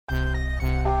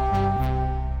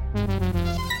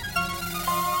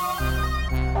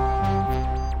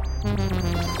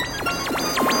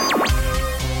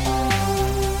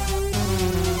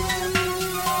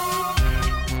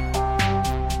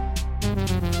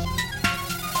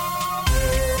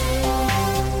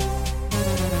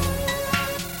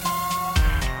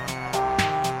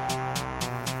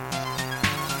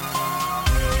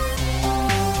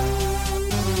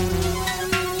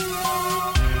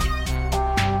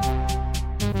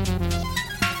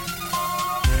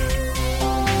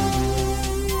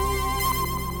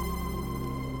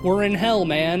We're in hell,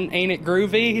 man. Ain't it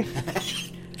groovy?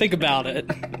 Think about it.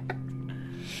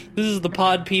 This is the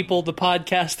Pod People, the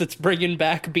podcast that's bringing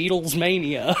back Beatles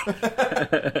mania.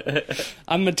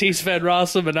 I'm Matisse Van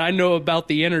Rossum, and I know about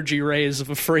the energy rays of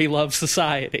a free love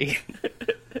society.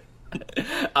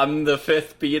 I'm the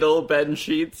fifth Beatle, Ben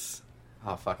Sheets.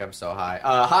 Oh, fuck, I'm so high.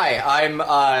 Hi,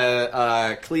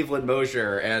 I'm Cleveland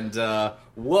Mosier, and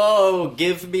whoa,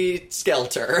 give me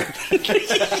Skelter.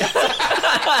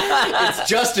 It's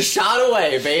just a shot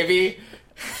away, baby.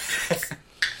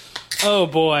 Oh,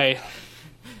 boy.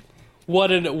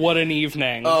 What an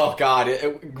evening. Oh, God,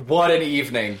 what an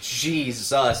evening.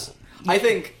 Jesus. I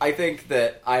think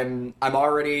that I'm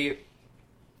already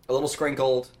a little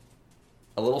scrinkled,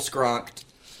 a little skrunked,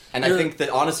 and I think that,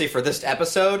 honestly, for this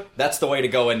episode, that's the way to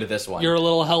go into this one. You're a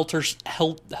little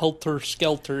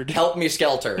helter-skeltered. Help me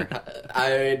skelter.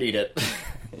 I need it.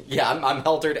 Yeah, I'm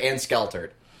heltered and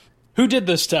skeltered. Who did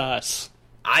this to us?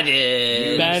 I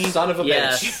did. Ben? Son of a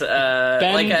Yes, bitch.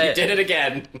 Ben, You did it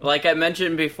again. Like I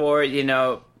mentioned before,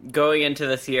 going into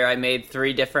this year, I made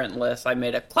 3 different lists. I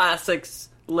made a classics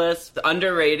list,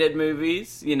 underrated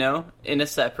movies, in a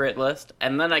separate list,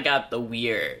 and then I got the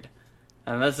weird.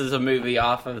 And this is a movie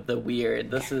off of the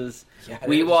weird.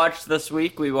 Watched this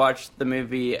week, we watched the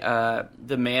movie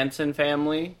The Manson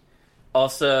Family,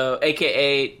 also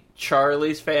aka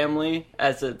Charlie's Family,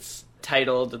 as it's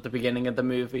titled at the beginning of the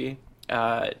movie.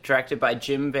 Directed by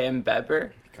Jim Van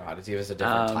Bebber. God, it has a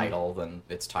different title than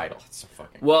its title. It's so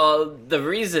fucking... Well, the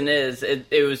reason is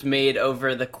it was made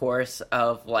over the course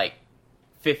of,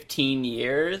 15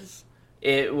 years.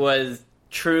 It was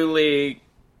truly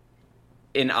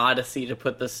an odyssey to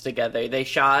put this together. They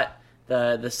shot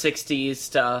the 60s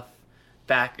stuff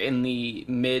back in the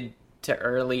mid to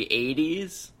early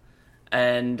 80s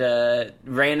and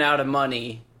ran out of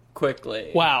money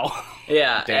quickly. Wow.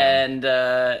 Yeah, Damn.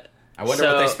 and... I wonder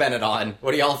what they spent it on.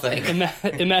 What do y'all think?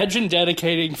 Imagine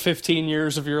dedicating 15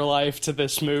 years of your life to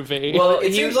this movie. Well,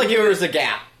 it seems like there was a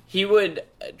gap. He would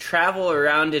travel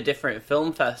around to different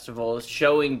film festivals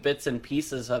showing bits and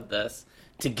pieces of this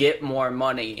to get more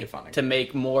money to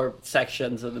make more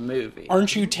sections of the movie.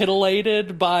 Aren't you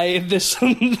titillated by this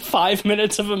 5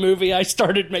 minutes of a movie I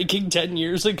started making 10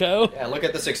 years ago? Yeah, look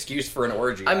at this excuse for an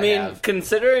orgy I mean,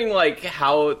 considering,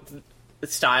 how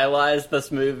stylized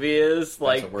this movie is,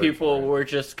 people were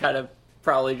just kind of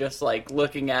probably just,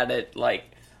 looking at it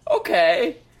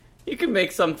okay, you can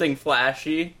make something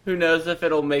flashy. Who knows if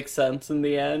it'll make sense in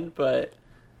the end, but...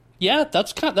 Yeah,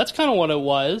 that's kind of what it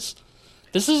was.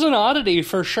 This is an oddity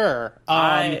for sure.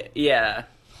 Yeah.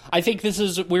 I think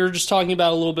we were just talking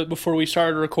about a little bit before we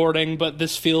started recording, but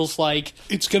this feels like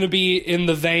it's going to be in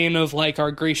the vein of,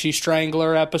 our Greasy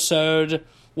Strangler episode,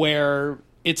 where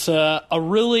it's a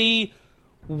really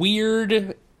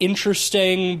weird,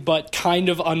 interesting, but kind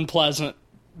of unpleasant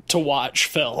to watch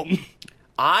film.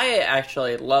 I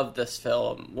actually love this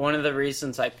film. One of the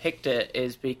reasons I picked it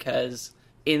is because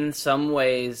in some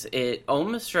ways it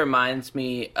almost reminds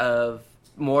me of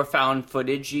more found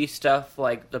footage-y stuff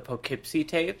like the Poughkeepsie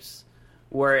tapes,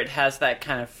 where it has that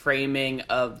kind of framing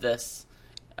of this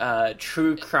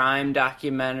true crime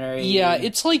documentary. Yeah,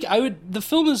 it's the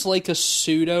film is like a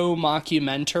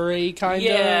pseudo-mockumentary, kind of.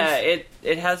 Yeah,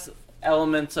 it has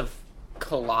elements of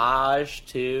collage,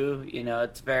 too.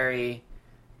 It's very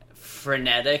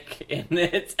frenetic in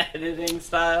its editing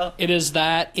style. It is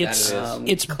that. It's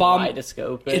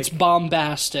kaleidoscopic. It's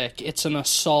bombastic. It's an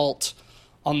assault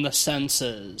on the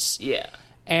senses. Yeah.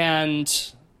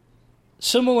 And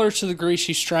similar to The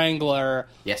Greasy Strangler,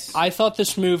 yes, I thought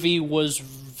this movie was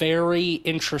very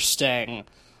interesting.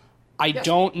 I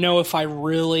don't know if I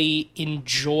really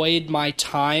enjoyed my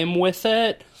time with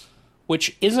it,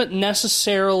 which isn't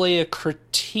necessarily a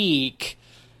critique,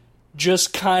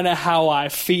 just kind of how I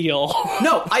feel.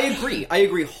 No, I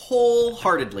agree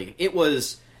wholeheartedly.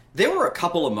 There were a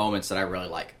couple of moments that I really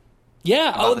like.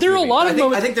 Yeah, there are a lot of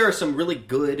moments. I think there are some really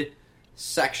good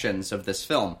sections of this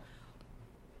film.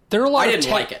 There are a lot I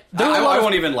didn't like it. I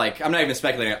won't even I'm not even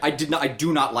speculating. I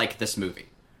do not like this movie.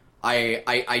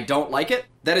 I don't like it.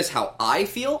 That is how I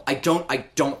feel. I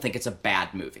don't think it's a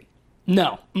bad movie.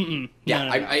 No. Mm-mm. Yeah,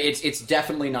 no. It's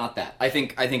definitely not that. I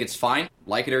think it's fine.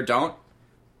 Like it or don't.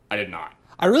 I did not.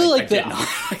 I really like the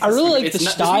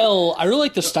style. I really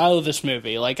like the style of this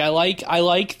movie. I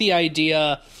like the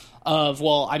idea of,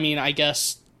 I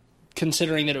guess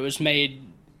considering that it was made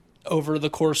over the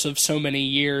course of so many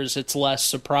years, it's less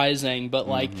surprising. But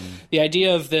the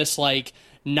idea of this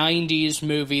 90s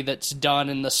movie that's done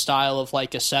in the style of a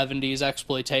 70s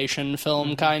exploitation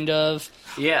film, kind of.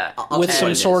 Yeah. With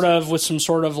some sort of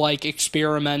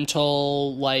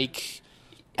experimental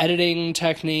editing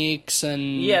techniques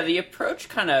and... Yeah, the approach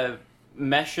kind of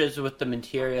meshes with the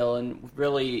material in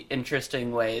really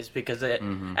interesting ways, because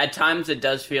at times it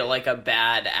does feel like a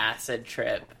bad acid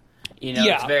trip. You know,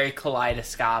 it's very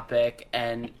kaleidoscopic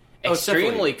and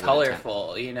extremely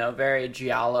colorful, you know, very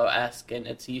Giallo-esque in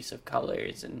its use of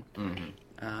colors. And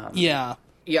Yeah,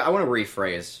 I want to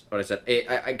rephrase what I said.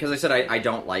 Because I said I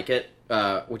don't like it,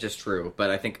 which is true, but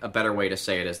I think a better way to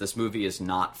say it is this movie is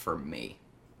not for me.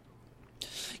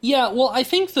 Yeah, well, I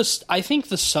think the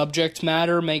subject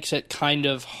matter makes it kind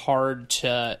of hard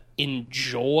to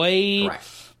enjoy. Right.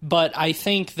 But I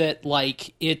think that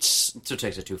like it's So it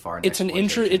takes it too far. it's an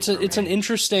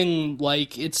interesting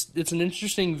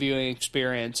viewing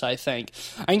experience. I think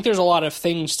there's a lot of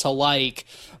things to like,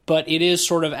 but it is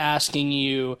sort of asking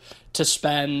you to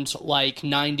spend like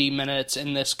 90 minutes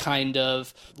in this kind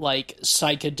of like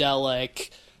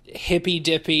psychedelic,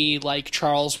 hippy-dippy, like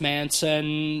Charles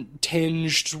Manson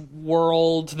tinged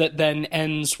world that then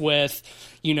ends with,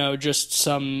 you know, just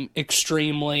some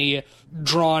extremely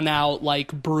drawn out,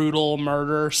 like, brutal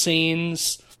murder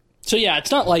scenes. So yeah, it's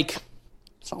not like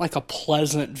a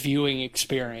pleasant viewing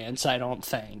experience, I don't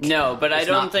think. No, but I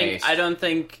don't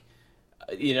think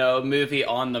you know, a movie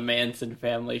on the Manson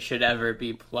family should ever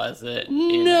be pleasant.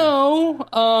 No.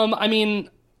 I mean,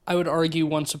 I would argue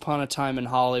Once Upon a Time in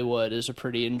Hollywood is a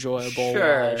pretty enjoyable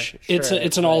watch.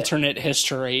 It's an alternate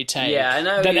history take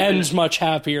that ends much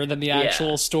happier than the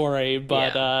actual story.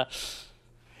 But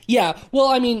well,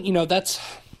 I mean, you know, that's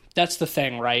the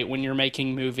thing, right? When you're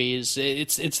making movies,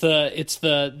 it's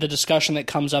the discussion that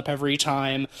comes up every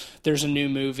time there's a new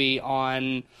movie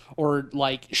on, or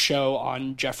like show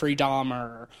on Jeffrey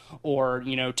Dahmer, or,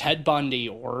 you know, Ted Bundy,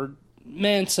 or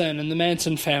Manson and the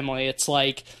Manson family. It's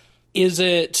like, is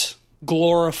it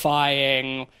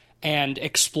glorifying and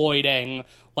exploiting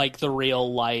like the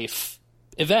real life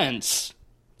events,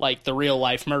 like the real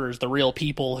life murders, the real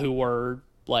people who were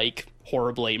like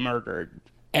horribly murdered?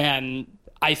 And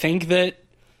I think that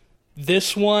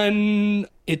this one,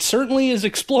 it certainly is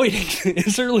exploiting. It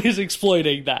certainly is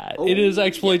exploiting that. It is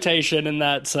exploitation in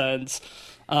that sense.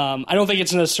 I don't think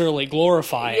it's necessarily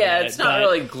glorifying. Yeah, it's not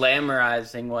really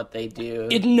glamorizing what they do.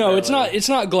 It's not. It's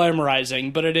not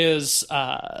glamorizing, but it is,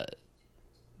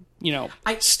 you know,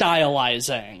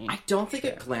 stylizing. I don't think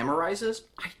it glamorizes.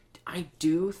 I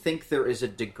do think there is a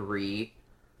degree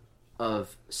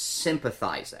of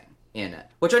sympathizing in it,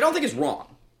 which I don't think is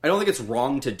wrong. I don't think it's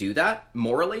wrong to do that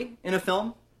morally in a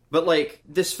film. But, like,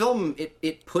 this film,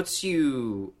 it puts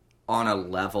you on a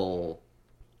level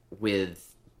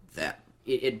with them.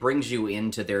 It brings you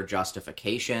into their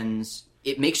justifications.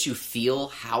 It makes you feel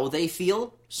how they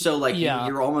feel. So, like,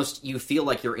 you feel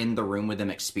like you're in the room with them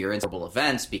experiencing horrible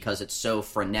events because it's so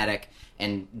frenetic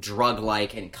and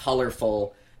drug-like and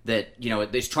colorful that, you know,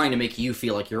 it's trying to make you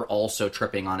feel like you're also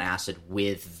tripping on acid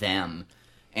with them.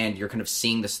 And you're kind of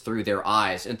seeing this through their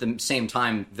eyes. At the same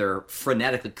time, they're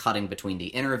frenetically cutting between the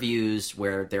interviews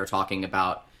where they're talking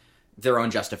about their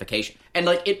own justification. And,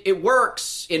 like, it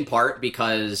works in part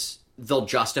because they'll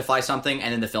justify something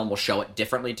and then the film will show it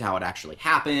differently to how it actually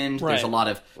happened. Right. There's a lot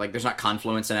of, like, there's not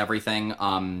confluence in everything.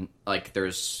 Like,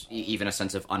 there's even a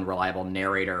sense of unreliable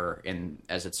narrator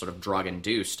as it's sort of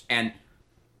drug-induced. And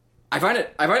I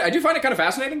do find it kind of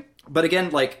fascinating. But again,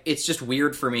 like, it's just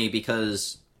weird for me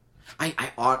because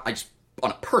I just,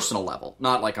 on a personal level,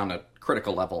 not like on a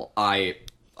critical level, I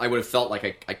would have felt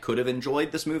like I could have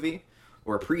enjoyed this movie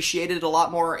or appreciated it a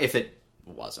lot more if it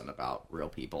wasn't about real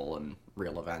people and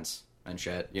real events and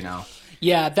shit, you know?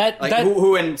 Yeah,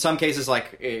 who in some cases,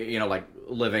 like, you know, like,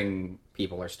 living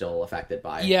people are still affected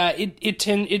by it. Yeah,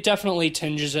 it definitely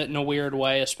tinges it in a weird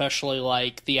way, especially,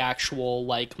 like, the actual,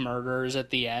 like, murders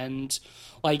at the end.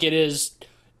 Like, it is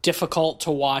difficult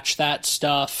to watch that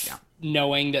stuff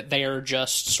knowing that they are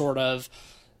just sort of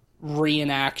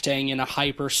reenacting in a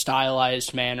hyper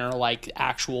stylized manner like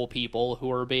actual people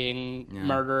who are being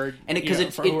murdered, and because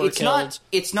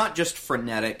it's not just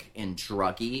frenetic and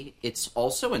druggy, it's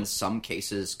also in some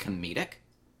cases comedic.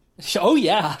 Oh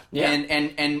yeah.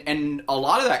 And a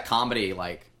lot of that comedy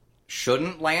like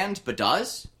shouldn't land but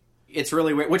does. It's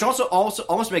really weird, which also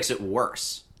almost makes it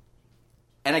worse,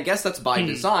 and I guess that's by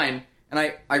design, and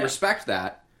I respect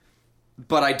that,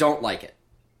 but I don't like it.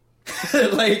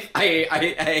 Like,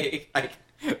 I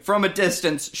from a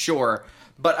distance, sure,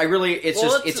 but I really,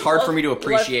 it's hard for me to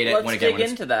appreciate it when dig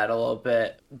into that a little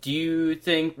bit. Do you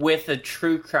think with a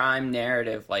true crime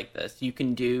narrative like this, you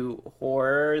can do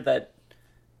horror that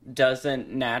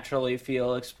doesn't naturally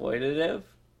feel exploitative?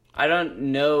 I don't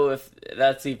know if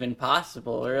that's even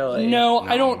possible, really. No,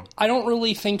 I don't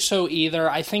really think so either.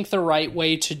 I think the right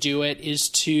way to do it is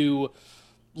to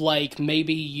like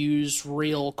maybe use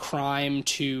real crime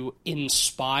to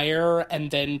inspire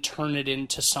and then turn it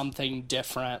into something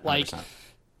different. 100%. Like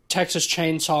Texas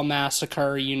Chainsaw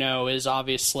Massacre, you know, is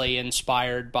obviously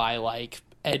inspired by like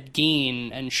Ed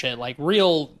Gein and shit, like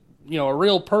real, you know, a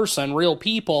real person, real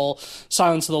people.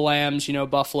 Silence of the Lambs, you know,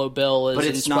 Buffalo Bill is, but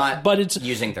it's not. But it's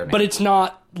using their name. But it's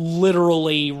not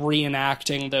literally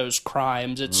reenacting those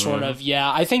crimes. It's sort of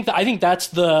I think that's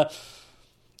the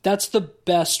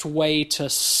best way to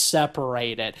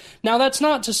separate it. Now, that's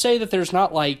not to say that there's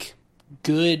not like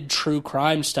good true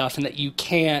crime stuff and that you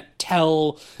can't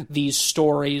tell these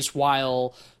stories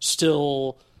while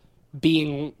still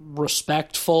being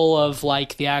respectful of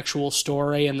like the actual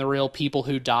story and the real people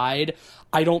who died.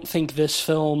 I don't think this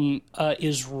film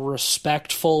is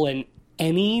respectful in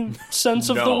any sense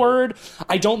of the word.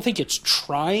 I don't think it's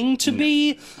trying to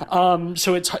be.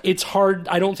 So it's hard.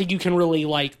 I don't think you can really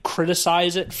like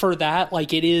criticize it for that.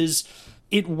 Like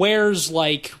it wears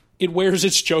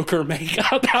its Joker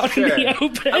makeup out in the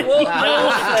open. I will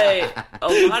say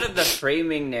a lot of the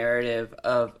framing narrative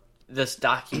of this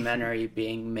documentary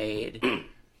being made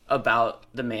about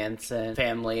the Manson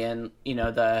family and, you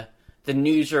know, the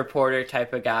news reporter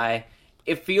type of guy,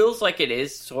 it feels like it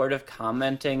is sort of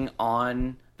commenting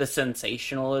on the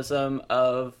sensationalism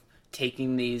of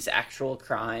taking these actual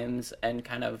crimes and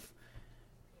kind of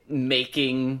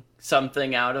making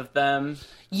something out of them.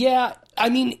 Yeah, I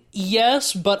mean,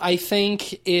 yes, but I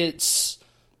think it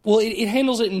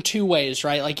handles it in two ways,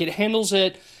 right? Like, it handles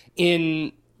it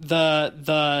in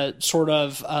the sort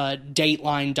of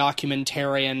Dateline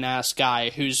documentarian-ass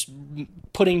guy who's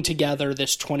putting together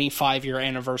this 25-year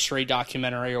anniversary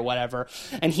documentary or whatever,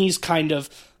 and he's kind of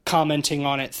commenting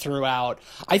on it throughout.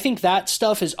 I think that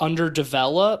stuff is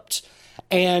underdeveloped,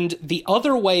 and the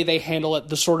other way they handle it,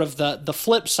 the sort of the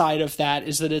flip side of that,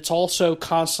 is that it's also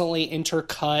constantly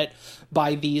intercut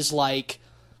by these, like,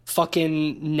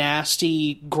 fucking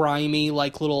nasty, grimy,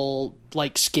 like, little,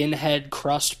 like, skinhead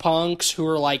crust punks who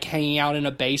are, like, hanging out in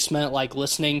a basement, like,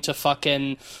 listening to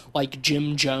fucking, like,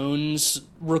 Jim Jones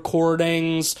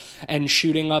recordings and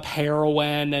shooting up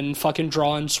heroin and fucking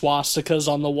drawing swastikas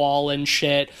on the wall and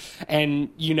shit. And,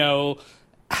 you know,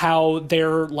 how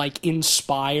they're, like,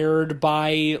 inspired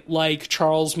by, like,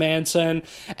 Charles Manson.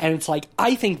 And it's like,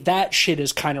 I think that shit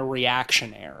is kind of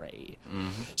reactionary.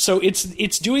 Mm-hmm. So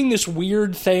it's doing this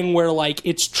weird thing where, like,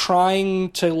 it's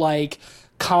trying to, like,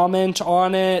 comment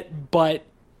on it, but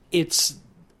it's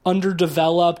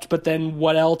underdeveloped, but then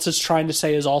what else it's trying to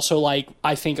say is also, like,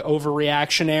 I think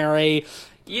overreactionary.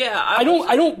 Yeah, I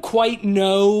don't quite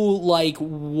know, like,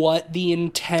 what the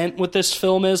intent with this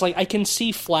film is. Like, I can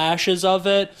see flashes of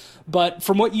it, but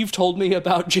from what you've told me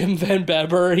about Jim Van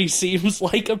Bebber, he seems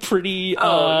like a pretty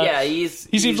he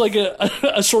seems like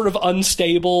a sort of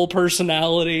unstable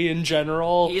personality in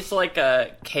general. He's like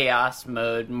a chaos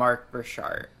mode Mark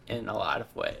Burchard in a lot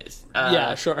of ways.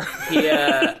 Yeah, sure.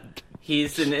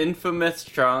 He's an infamous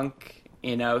drunk.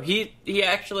 You know, he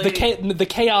actually the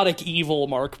chaotic evil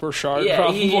Mark Burchard. Yeah,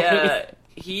 probably.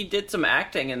 he did some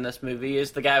acting in this movie.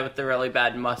 He's the guy with the really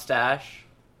bad mustache.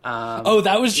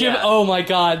 That was Jim. Yeah. Oh my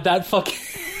god, that fucking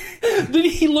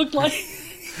he looked like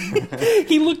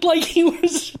he looked like he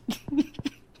was.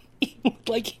 He looked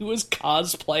like he was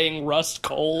cosplaying Rust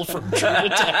Cole from True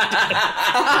Detective.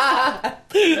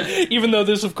 Even though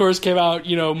this, of course, came out,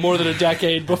 you know, more than a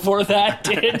decade before that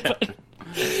did. But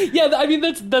yeah, I mean,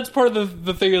 that's part of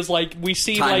the thing is, like, we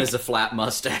see, time like, is a flat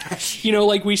mustache. You know,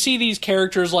 like, we see these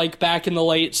characters, like, back in the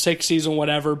late 60s and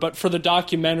whatever, but for the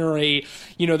documentary,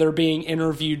 you know, they're being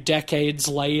interviewed decades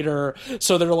later,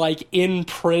 so they're, like, in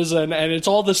prison, and it's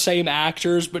all the same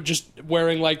actors, but just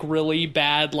wearing, like, really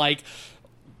bad, like,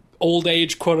 old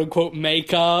age quote-unquote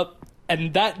makeup,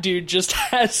 and that dude just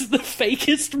has the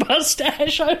fakest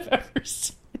mustache I've ever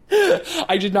seen.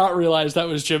 I did not realize that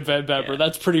was Jim Van Bebber. Yeah.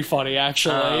 That's pretty funny,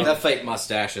 actually. That fake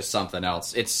mustache is something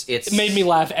else. It made me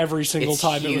laugh every single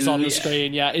time it was on the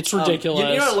screen. Yeah, it's ridiculous.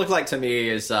 You know what it looked like to me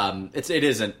is it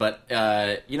isn't, but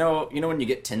you know when you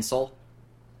get tinsel.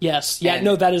 Yes. Yeah.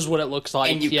 No, that is what it looks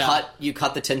like. And you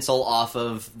cut the tinsel off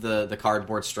of the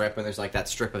cardboard strip, and there's like that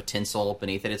strip of tinsel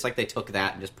beneath it. It's like they took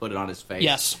that and just put it on his face.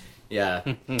 Yes.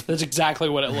 Yeah. That's exactly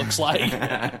what it looks like.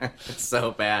 It's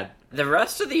so bad. The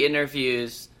rest of the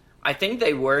interviews, I think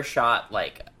they were shot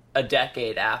like a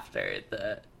decade after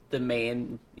the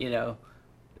main, you know,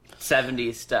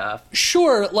 70s stuff.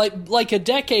 Sure, like a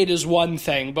decade is one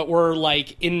thing, but we're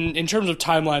like in terms of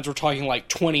timelines, we're talking like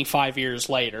 25 years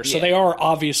later. So they are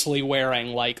obviously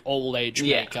wearing like old age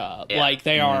makeup. Yeah. Like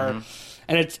they are,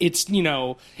 and it's you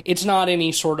know, it's not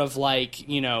any sort of like,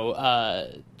 you know,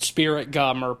 spirit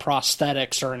gum or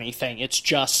prosthetics or anything. It's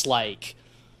just like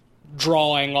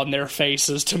drawing on their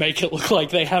faces to make it look like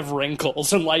they have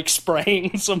wrinkles and like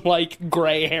spraying some like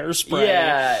gray hairspray.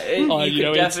 Yeah, you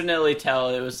could definitely tell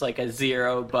it was like a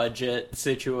zero budget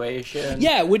situation.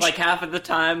 Yeah, which like half of the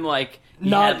time, like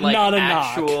not had, like, not a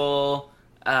actual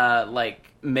like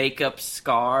makeup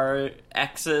scar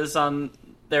X's on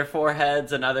their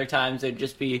foreheads, and other times they'd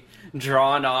just be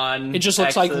drawn on. It just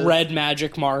looks X's. like red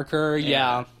magic marker.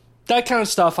 Yeah. That kind of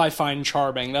stuff I find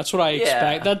charming. That's what I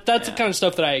expect. That's the kind of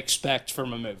stuff that I expect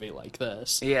from a movie like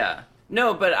this. Yeah.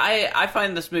 No, but I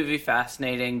find this movie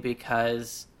fascinating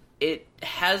because it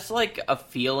has like a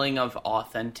feeling of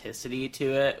authenticity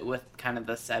to it with kind of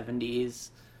the 70s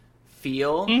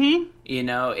feel. Mm-hmm. You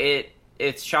know,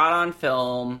 it's shot on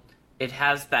film. It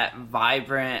has that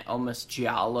vibrant, almost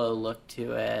giallo look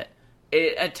to it.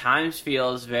 It at times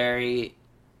feels very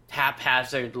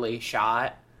haphazardly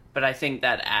shot, but I think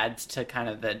that adds to kind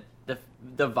of the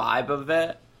vibe of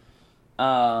it.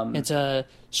 It's a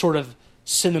sort of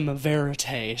cinema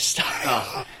verite style.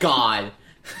 Oh, God.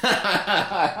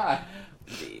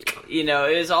 You know,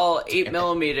 it was all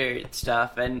 8mm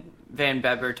stuff, and Van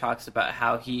Beber talks about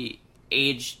how he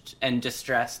aged and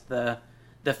distressed the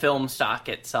film stock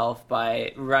itself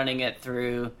by running it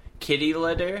through kitty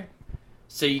litter.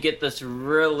 So you get this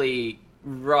really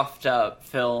roughed up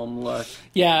film look.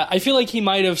 Yeah, I feel like he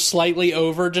might have slightly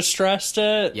over distressed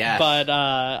it. Yes. But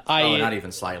not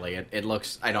even slightly. It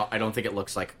looks. I don't think it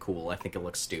looks like cool. I think it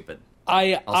looks stupid.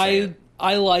 I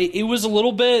like. It was a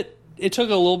little bit. It took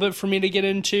a little bit for me to get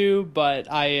into,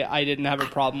 but I didn't have a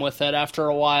problem with it after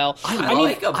a while. I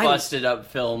like a busted up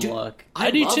film look. I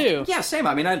do too. Yeah, same.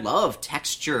 I mean, I love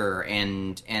texture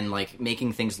and like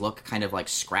making things look kind of like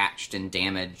scratched and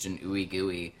damaged and ooey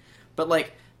gooey. But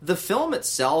like the film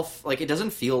itself, like it doesn't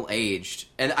feel aged.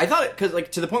 And I thought because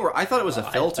like to the point where I thought it was a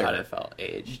filter. I thought it felt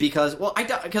aged because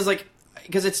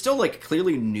because it's still like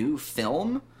clearly new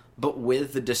film, but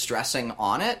with the distressing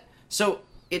on it. So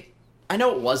I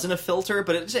know it wasn't a filter,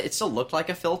 but it still looked like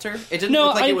a filter. It didn't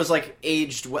look like it was like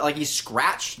aged, like he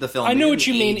scratched the film. I know what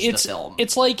you mean.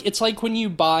 It's like when you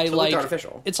buy like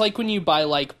artificial. It's like when you buy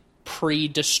like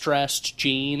pre-distressed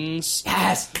jeans.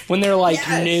 Yes. When they're like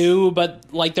new, but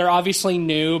like they're obviously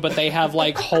new, but they have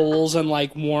like holes and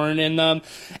like worn in them,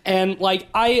 and like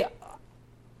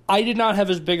I did not have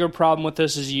as big a problem with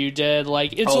this as you did.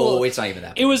 Like it's it's not even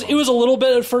that big. It was a little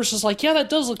bit at first. It's like, yeah, that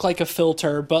does look like a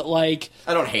filter, but like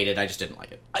I don't hate it. I just didn't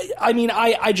like it. I mean,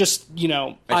 I just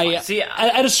See,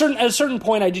 at a certain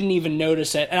point I didn't even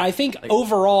notice it, and I think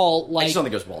overall, like I just don't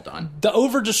think it was well done. The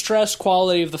over distressed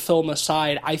quality of the film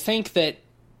aside, I think that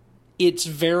it's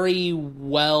very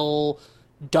well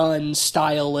done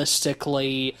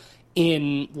stylistically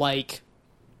in like.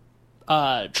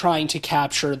 Trying to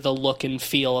capture the look and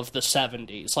feel of the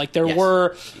 70s. Like there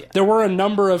were a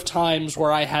number of times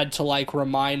where I had to like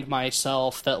remind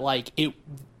myself that like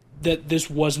that this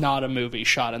was not a movie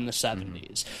shot in the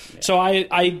 70s. Mm-hmm. Yeah. So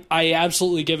I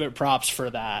absolutely give it props for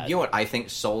that. You know what I think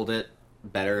sold it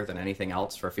better than anything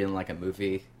else for feeling like a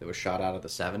movie that was shot out of the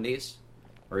 70s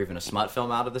or even a smut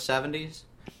film out of the 70s?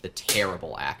 The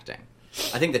terrible acting.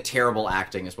 I think the terrible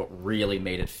acting is what really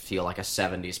made it feel like a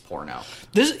 70s porno.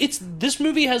 This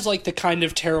movie has like the kind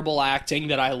of terrible acting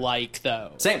that I like,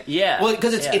 though. Same. Yeah. Well,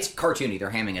 because it's cartoony. They're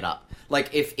hamming it up.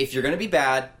 Like, if you're going to be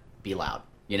bad, be loud.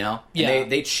 You know? And yeah.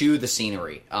 They chew the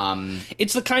scenery.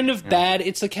 It's the kind of bad.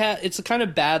 It's the kind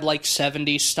of bad like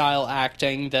 70s style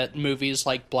acting that movies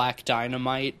like Black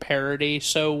Dynamite parody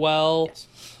so well. Yes.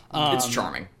 It's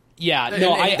charming.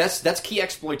 Yeah. That's key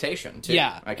exploitation too.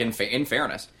 Yeah. Like in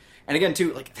fairness. And again,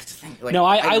 too, like that's the thing. Like, no,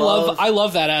 I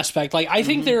love that aspect. Like, I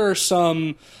think there are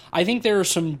some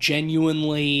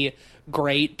genuinely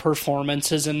great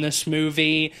performances in this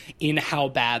movie in how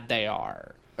bad they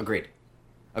are. Agreed.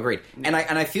 And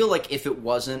I feel like if it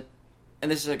wasn't, and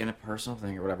this is like a personal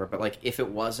thing or whatever, but like if it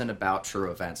wasn't about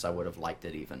true events, I would have liked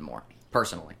it even more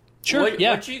personally. Sure.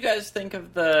 What do you guys think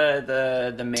of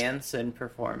the Manson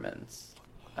performance?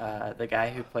 The guy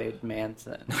who played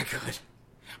Manson. Not good.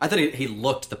 I thought he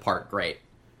looked the part great.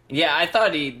 Yeah, I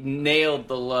thought he nailed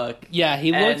the look. Yeah,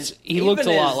 he looked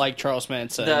a lot like Charles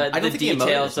Manson. The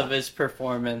details of his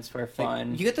performance were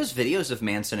fun. Like, you get those videos of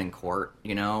Manson in court,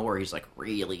 you know, where he's like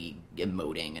really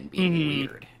emoting and being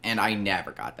weird, and I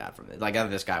never got that from it. Like,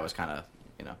 this guy was kind of,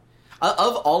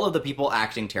 of all of the people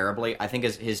acting terribly, I think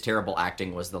his terrible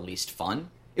acting was the least fun.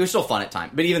 It It was still fun at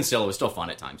times, but even still, it was still fun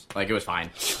at times. Like, it was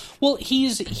fine. Well,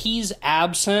 he's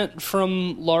absent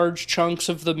from large chunks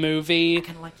of the movie. I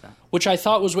kind of like that. Which I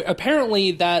thought was...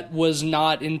 Apparently, that was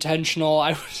not intentional.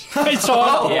 I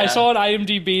saw on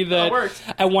IMDb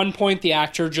that at one point the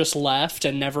actor just left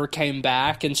and never came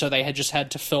back, and so they had just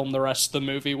had to film the rest of the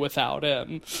movie without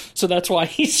him. So that's why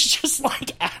he's just,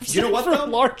 like, absent from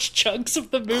large chunks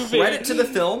of the movie. Credit to the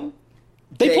film.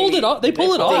 They pulled it off. They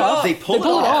pulled it off. They pulled it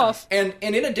off. And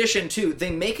in addition, too,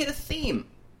 they make it a theme.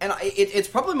 And it's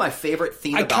probably my favorite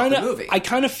theme about the movie. I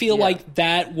kind of feel like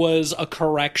that was a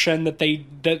correction that they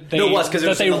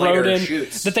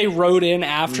wrote in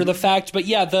after the fact. But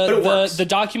yeah, the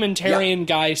documentarian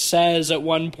guy says at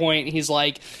one point, he's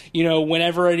like, you know,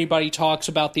 whenever anybody talks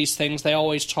about these things, they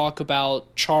always talk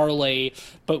about Charlie,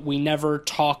 but we never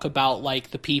talk about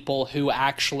like the people who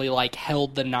actually like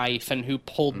held the knife and who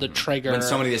pulled the trigger. When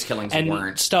so many of these killings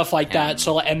weren't stuff like that.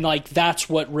 So and like that's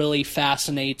what really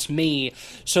fascinates me.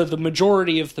 So the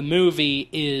majority of the movie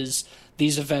is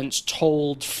these events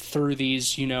told through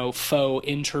these, you know, faux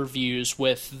interviews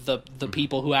with the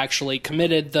people who actually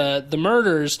committed the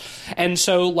murders. And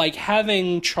so, like,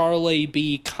 having Charlie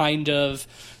be kind of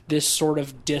this sort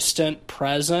of distant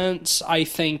presence, I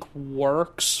think,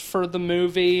 works for the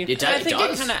movie. I think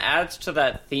it kind of adds to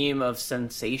that theme of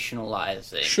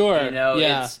sensationalizing. Sure, you know,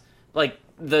 it's like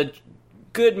the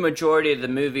good majority of the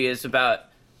movie is about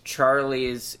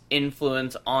Charlie's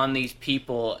influence on these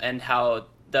people and how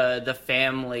the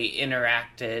family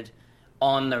interacted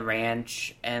on the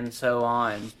ranch and so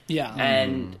on. Yeah.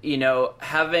 And, you know,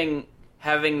 having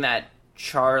that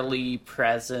Charlie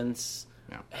presence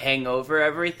hang over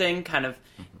everything kind of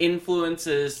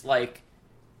influences, like,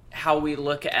 how we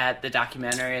look at the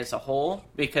documentary as a whole.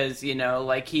 Because, you know,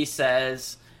 like he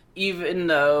says, even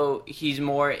though he's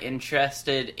more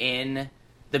interested in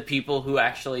the people who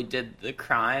actually did the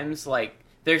crimes, like,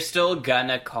 they're still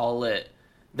gonna call it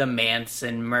the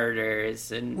Manson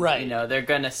murders, and you know, they're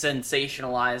gonna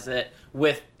sensationalize it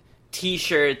with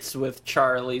T-shirts with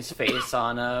Charlie's face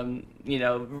on them. You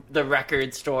know, the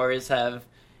record stores have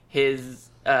his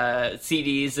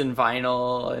CDs and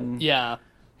vinyl, and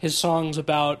his songs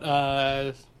about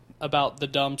the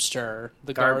dumpster,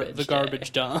 the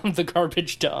garbage dump, the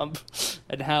garbage dump,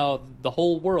 and how the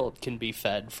whole world can be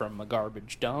fed from a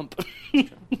garbage dump.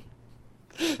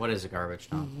 What is a garbage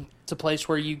dump? It's a place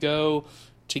where you go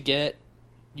to get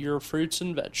your fruits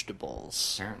and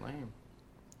vegetables. Apparently.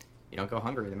 You don't go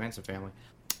hungry, the Manson Family.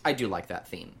 I do like that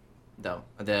theme, though.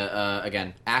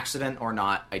 Again, accident or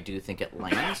not, I do think it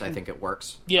lands. I think it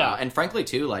works. Yeah. And frankly,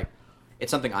 too, like, it's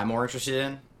something I'm more interested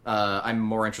in. I'm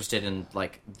more interested in,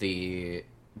 like, the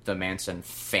Manson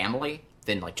family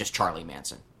than, like, just Charlie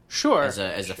Manson. Sure. As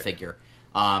a figure.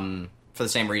 For the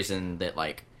same reason that,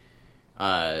 like,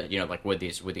 you know, like with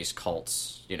these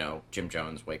cults, you know, Jim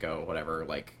Jones, Waco, whatever,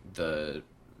 like the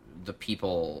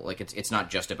people, like it's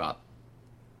not just about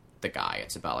the guy,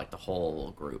 it's about like the whole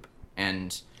group.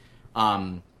 And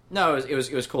no, it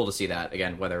was cool to see that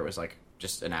again, whether it was like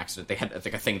just an accident, they had, I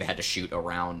think, a thing they had to shoot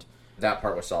around. That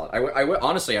part was solid.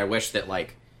 Honestly, I wish that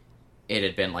like it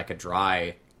had been like a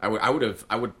dry. I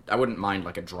wouldn't mind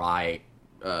like a dry,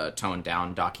 toned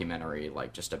down documentary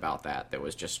like just about that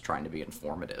was just trying to be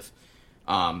informative.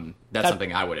 That's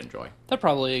something I would enjoy. That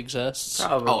probably exists.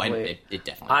 Probably. Oh, and it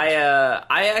definitely does.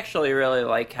 I actually really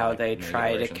like how they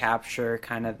try to capture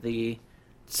kind of the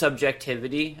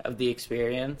subjectivity of the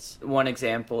experience. One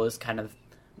example is kind of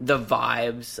the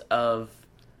vibes of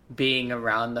being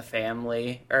around the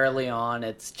family. Early on,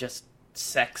 it's just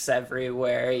sex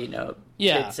everywhere, you know,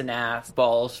 tits and ass,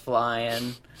 balls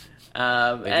flying.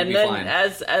 And then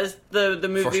as the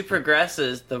movie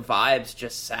progresses, the vibes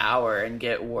just sour and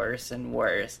get worse and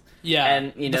worse. Yeah,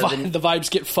 and you know the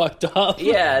vibes get fucked up.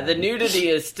 Yeah, the nudity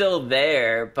is still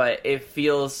there, but it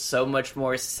feels so much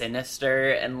more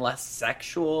sinister and less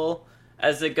sexual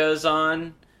as it goes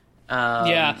on.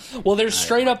 Well, there's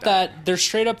straight up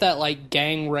that like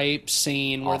gang rape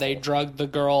scene where they drug the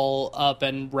girl up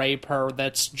and rape her.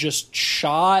 That's just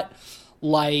shot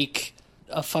like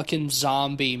a fucking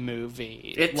zombie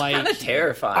movie. It's like, kind of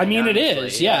terrifying. I mean, honestly. it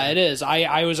is. Yeah, it is.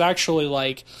 I was actually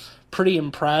like pretty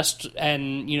impressed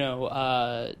and, you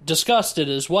know, disgusted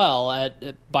as well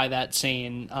by that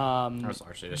scene. I was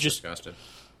largely just disgusted.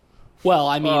 Well,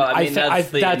 I mean,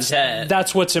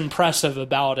 that's what's impressive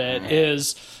about it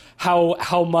is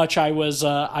how much I was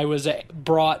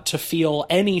brought to feel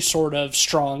any sort of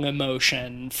strong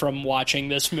emotion from watching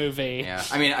this movie. Yeah,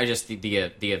 I mean, I just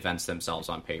the events themselves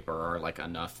on paper are like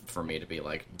enough for me to be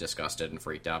like disgusted and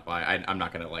freaked out by. I'm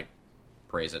not gonna like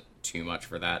praise it too much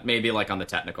for that. Maybe like on the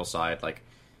technical side, like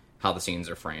how the scenes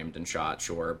are framed and shot,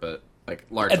 sure, but like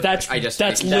largely, That's like,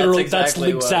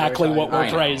 exactly what we're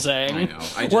praising. I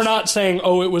know. We're not saying,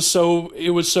 "Oh, it was so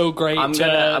great." I'm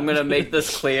gonna make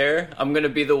this clear. I'm gonna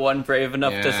be the one brave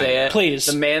enough to say it. Please.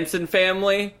 The Manson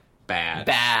Family, bad.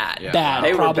 Yeah. Bad.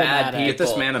 They were bad Problematic. people. Get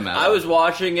this man a medal. I was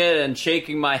watching it and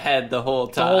shaking my head the whole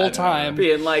time.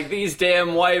 Being like, these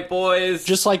damn white boys.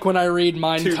 Just like when I read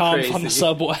Mein Too Kampf crazy. on the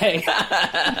subway.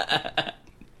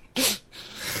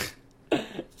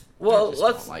 Well, I just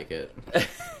let's... don't like it.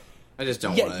 I just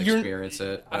don't Yeah, want to experience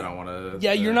it. I don't want to...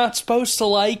 Yeah, you're not supposed to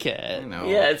like it. You know.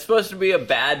 Yeah, it's supposed to be a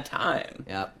bad time.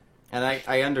 Yep. And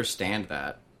I understand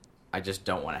that. I just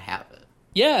don't want to have it.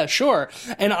 Yeah, sure.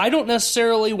 And I don't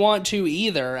necessarily want to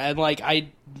either. And, like, I,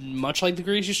 much like The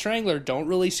Greasy Strangler, don't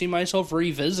really see myself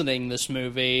revisiting this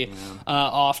movie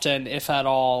often, if at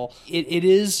all. It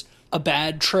is a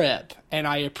bad trip, and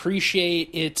I appreciate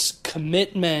its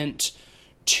commitment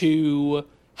to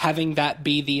having that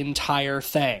be the entire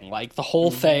thing. Like, the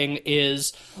whole thing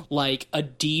is, like, a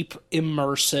deep,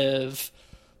 immersive,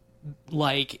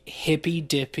 like,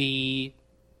 hippy-dippy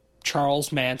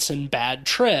Charles Manson bad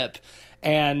trip.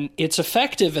 And it's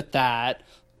effective at that.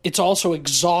 It's also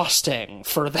exhausting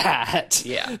for that.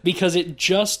 Yeah. Because it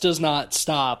just does not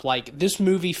stop. Like, this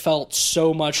movie felt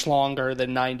so much longer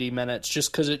than 90 minutes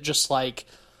just because it just, like...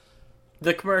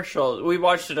 The commercial, we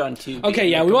watched it on Tubi. Okay,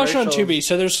 yeah, we watched it on Tubi,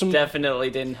 so there's some... Definitely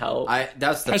didn't help. That's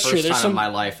the That's first true, there's time in some- my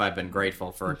life I've been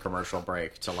grateful for a commercial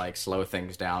break to, like, slow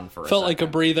things down for a Felt second. like a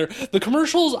breather. The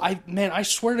commercials, I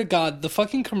swear to God, the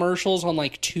fucking commercials on,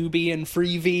 like, Tubi and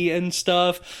Freevee and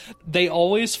stuff, they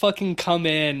always fucking come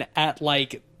in at,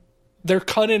 like... They're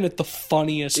cut in at the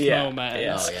funniest moments.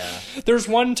 Yeah. Oh, yeah. There's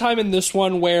one time in this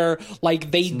one where, like,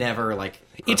 they... It's never, like...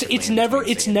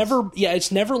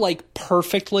 It's never like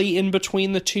perfectly in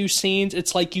between the two scenes.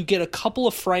 It's like you get a couple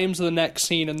of frames of the next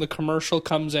scene and the commercial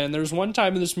comes in. There's one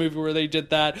time in this movie where they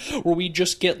did that, where we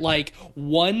just get like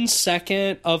 1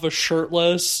 second of a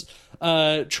shirtless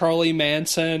Charlie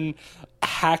Manson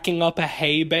hacking up a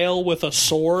hay bale with a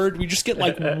sword. We just get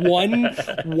like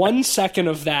one second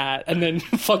of that, and then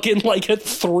fucking like a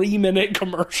 3-minute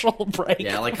commercial break.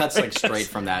 Yeah, like cuts like straight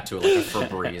from that to like a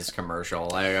Febreze commercial.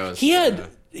 Like, it was,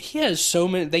 He has so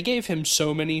many. They gave him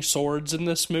so many swords in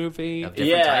this movie. of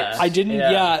different types. I didn't.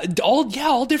 Yeah,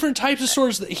 all different types of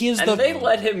swords. He is and they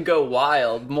let him go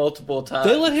wild multiple times.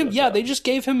 They let him. Yeah, they just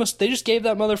gave him. They just gave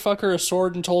that motherfucker a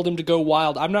sword and told him to go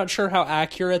wild. I'm not sure how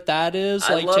accurate that is,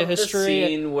 like, love to history. The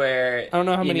scene where I don't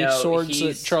know how many swords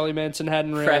that Charlie Manson had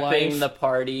in real life. Prepping the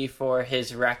party for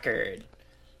his record,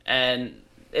 and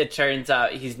it turns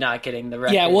out he's not getting the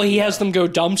record. Yeah, well, he has them go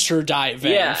dumpster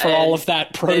diving for all of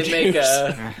that produce. They make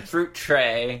a fruit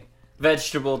tray,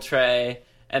 vegetable tray,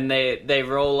 and they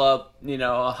roll up,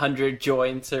 100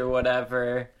 joints or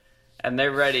whatever, and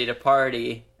they're ready to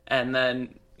party. And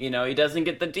then, he doesn't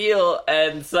get the deal,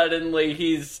 and suddenly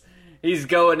he's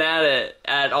going at it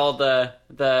at all the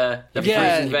fruits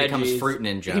and He veggies. becomes Fruit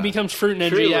Ninja. He becomes Fruit Ninja,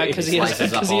 Truly. yeah, because he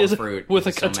Slices up all is fruit. with a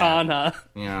He's so mad. katana.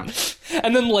 Yeah.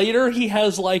 And then later he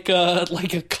has like a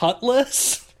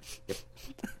cutlass.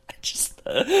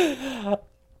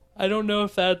 I don't know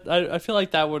if that. I feel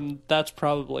like that's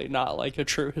probably not like a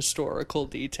true historical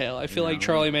detail. I feel like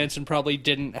Charlie Manson probably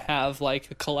didn't have like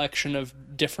a collection of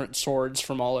different swords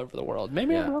from all over the world.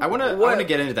 Maybe I'm wrong. I want to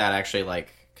get into that actually, like,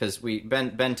 because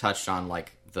Ben touched on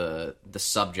like the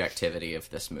subjectivity of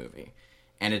this movie,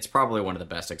 and it's probably one of the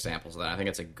best examples of that. I think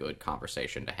it's a good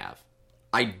conversation to have.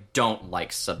 I don't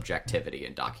like subjectivity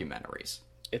in documentaries.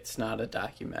 It's not a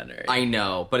documentary. I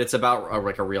know, but it's about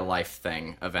like a real life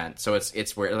event. So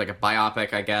it's where like a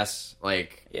biopic, I guess.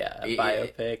 Like, yeah, a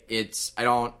biopic. It's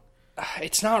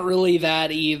not really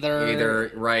that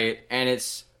either, right? And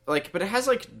it's like, but it has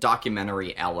like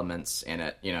documentary elements in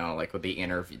it, like with the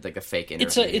interview, like the fake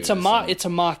interviews. It's a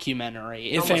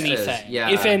mockumentary, if anything. Yeah.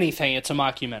 If anything, it's a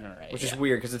mockumentary, which is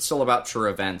weird because it's still about true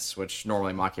events, which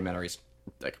normally mockumentaries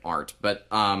like aren't, but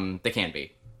they can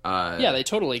be. Yeah, they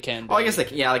totally can be. Well, I guess like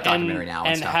documentary now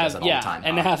and stuff does it all the time.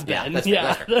 And have been. That's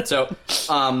fair. So,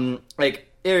 like,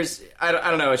 there's I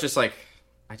don't know. It's just like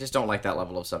I just don't like that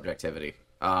level of subjectivity.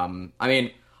 I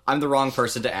mean, I'm the wrong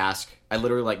person to ask. I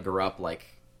literally like grew up like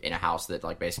in a house that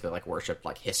like basically like worshipped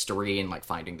like history and like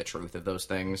finding the truth of those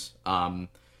things.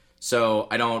 So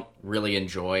I don't really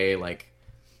enjoy like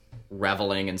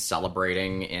reveling and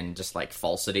celebrating in just like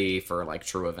falsity for like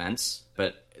true events,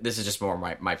 but this is just more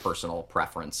my personal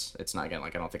preference. It's not, again,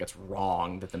 like I don't think it's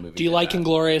wrong that the movie. Do you like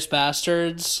Inglourious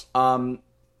Bastards?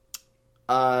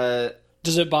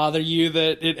 Does it bother you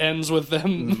that it ends with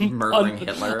them murdering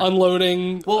Hitler,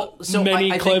 unloading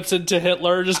many I clips think, into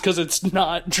Hitler just because it's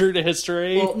not true to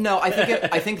history? Well, no, I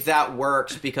think that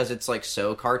works because it's like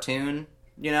so cartoon,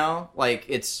 you know, like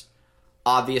it's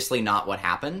obviously not what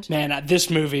happened. Man, this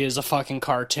movie is a fucking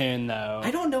cartoon, though. I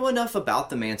don't know enough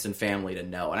about the Manson family to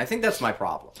know, and I think that's my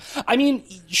problem. I mean,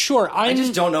 sure, I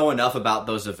just don't know enough about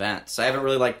those events. I haven't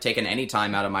really like taken any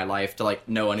time out of my life to like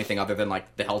know anything other than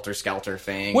like the Helter Skelter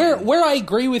thing. Where I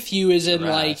agree with you is in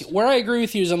like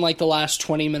the last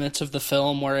 20 minutes of the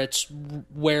film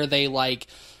where they like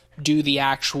do the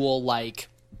actual like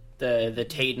the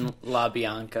Tate and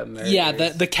LaBianca murders. Yeah,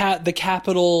 the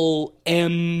capital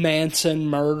M Manson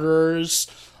murders,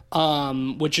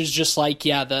 which is just like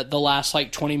the last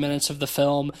like 20 minutes of the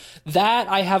film. That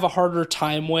I have a harder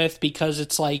time with because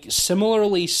it's like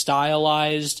similarly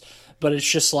stylized, but it's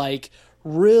just like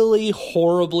really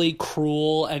horribly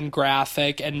cruel and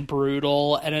graphic and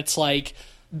brutal, and it's like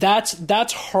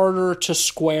that's harder to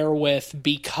square with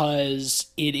because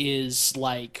it is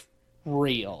like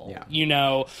real. Yeah. You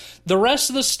know, the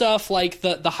rest of the stuff, like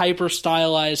the hyper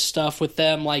stylized stuff with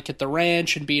them like at the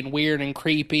ranch and being weird and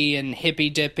creepy and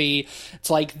hippy dippy, it's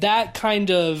like that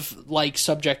kind of like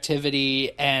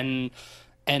subjectivity and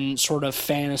sort of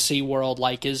fantasy world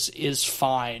like is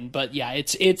fine. But yeah,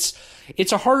 it's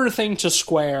a harder thing to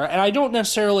square, and I don't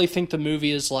necessarily think the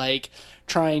movie is like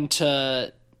trying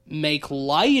to make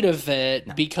light of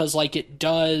it because like it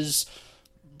does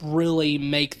really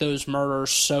make those murders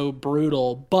so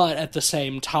brutal, but at the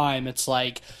same time it's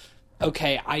like,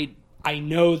 okay, I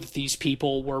know that these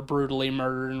people were brutally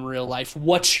murdered in real life.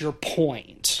 What's your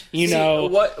point? You know,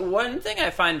 one thing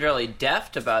I find really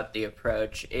deft about the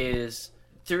approach is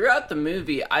throughout the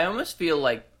movie I almost feel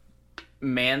like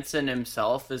Manson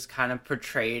himself is kind of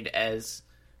portrayed as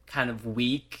kind of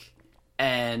weak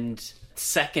and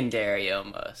secondary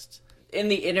almost. In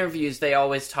the interviews, they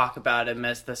always talk about him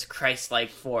as this Christ-like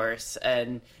force,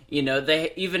 and, you know,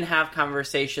 they even have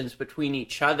conversations between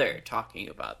each other talking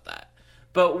about that.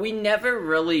 But we never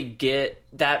really get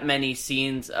that many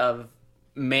scenes of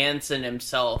Manson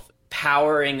himself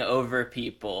powering over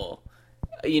people.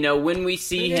 You know, when we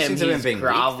see him, he's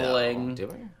groveling. Weak,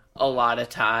 though, a lot of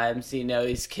times, you know,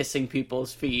 he's kissing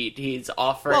people's feet. He's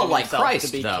offering like himself Christ,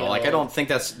 to be though. killed. Like, I don't think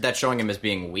that's showing him as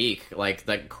being weak. Like,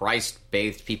 that Christ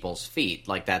bathed people's feet.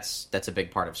 Like, that's a big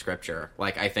part of Scripture.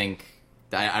 Like, I think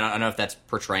I don't know if that's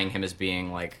portraying him as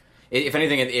being like. If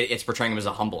anything, it's portraying him as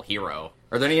a humble hero.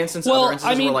 Are there any instances? Well, other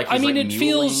instances where like he's it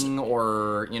feels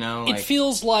or you know, like, it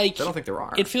feels like I don't think there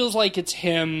are. It feels like it's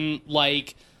him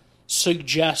like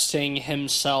suggesting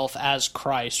himself as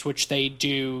Christ, which they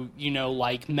do, you know,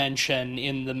 like mention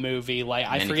in the movie. Like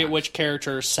I forget which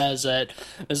character says it.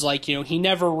 It's like, you know, he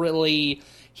never really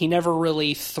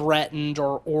threatened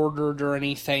or ordered or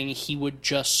anything. He would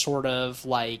just sort of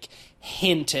like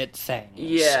hint at things.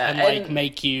 Yeah. And like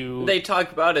make you. They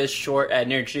talk about his short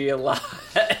energy a lot.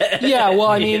 Yeah, well,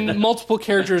 I mean, multiple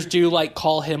characters do like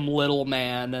call him Little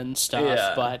Man and stuff,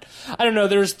 Yeah. but I don't know.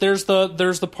 There's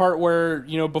the part where,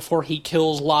 you know, before he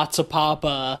kills lots of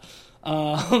Papa,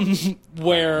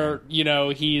 where, you know,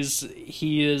 he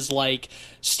is like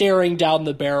staring down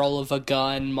the barrel of a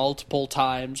gun multiple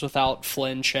times without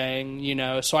flinching, you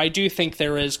know. So I do think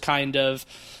there is kind of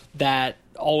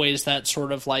always that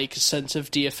sort of like sense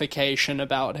of deification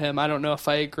about him. I don't know if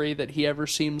I agree that he ever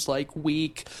seems like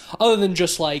weak, other than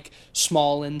just like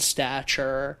small in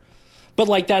stature. But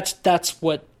like that's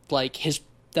what like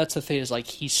that's the thing, is like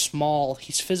he's small,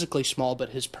 he's physically small, but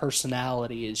his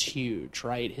personality is huge,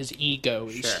 right? His ego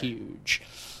is huge.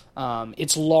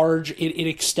 It's large. It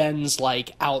extends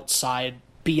like outside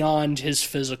beyond his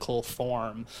physical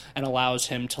form and allows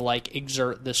him to like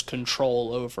exert this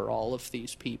control over all of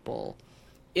these people.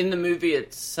 In the movie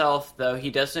itself, though, he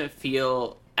doesn't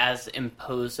feel as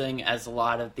imposing as a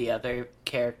lot of the other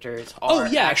characters are. Oh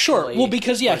yeah, sure. Well,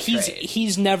 because portrayed.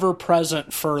 he's never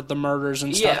present for the murders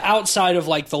and stuff outside of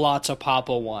like the Lots of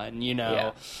Papa one, you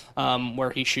know, where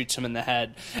he shoots him in the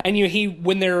head. And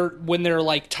when they're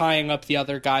like tying up the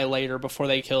other guy later before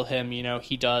they kill him, you know,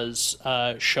 he does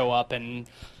show up and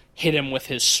hit him with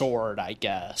his sword, I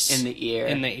guess, in the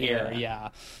ear. Yeah.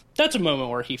 That's a moment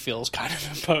where he feels kind of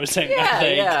imposing. Yeah, I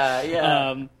think.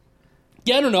 Yeah.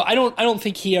 Yeah, I don't know. I don't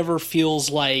think he ever feels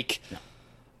like. No.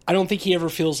 I don't think he ever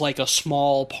feels like a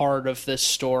small part of this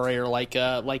story or like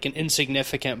an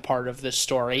insignificant part of this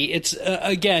story. It's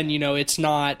again, you know, it's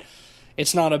not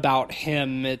about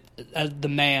him, the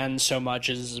man, so much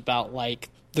as it's about like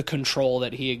the control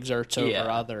that he exerts over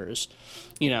others.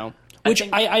 You know, Which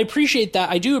I appreciate that.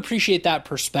 I do appreciate that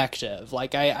perspective.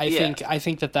 Like I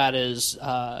think that is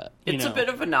it's a bit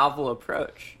of a novel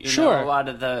approach. Sure. A lot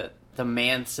of the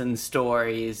Manson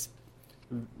stories,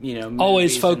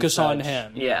 always focus on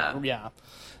him. Yeah. Yeah.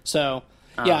 So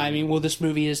I mean, well, this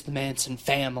movie is the Manson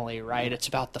family, right? It's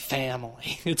about the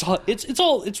family.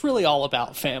 It's really all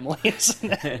about family,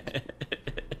 isn't it?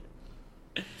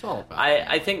 It's all about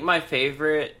I think my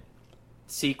favorite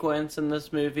sequence in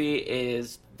this movie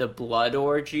is the blood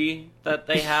orgy that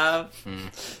they have.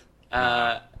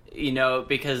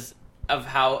 Because of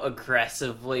how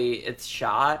aggressively it's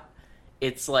shot.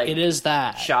 It's like it is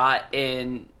that shot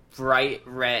in bright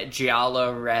red,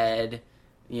 giallo red.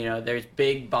 There's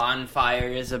big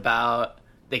bonfires about.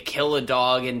 They kill a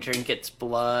dog and drink its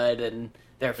blood, and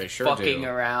they're fucking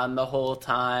around the whole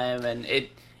time, and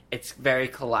it's very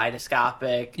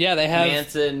kaleidoscopic. Yeah, they have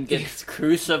Manson gets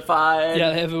crucified.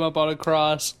 Yeah, they have him up on a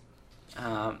cross.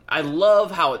 I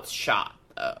love how it's shot,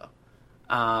 though.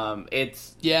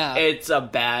 It's a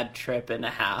bad trip and a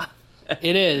half.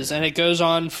 It is, and it goes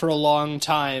on for a long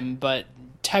time, but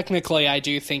technically I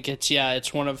do think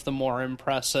it's one of the more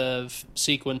impressive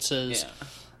sequences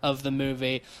of the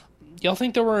movie. Y'all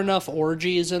think there were enough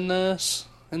orgies in this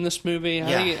movie?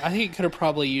 Yeah. I think it could have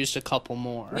probably used a couple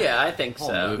more. Yeah, I think the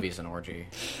so. whole movie's an orgy.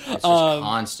 It's just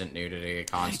constant nudity,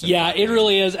 constant... Yeah, fucking. it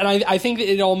really is, and I think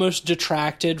that it almost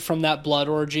detracted from that blood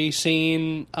orgy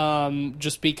scene,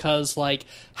 just because, like,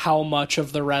 how much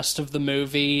of the rest of the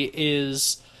movie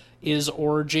is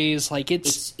orgies. Like,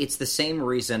 it's the same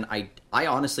reason I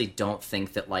honestly don't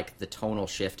think that, like, the tonal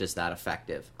shift is that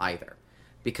effective either,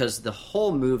 because the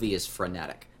whole movie is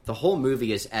frenetic. The whole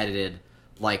movie is edited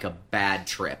like a bad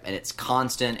trip, and it's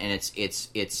constant, and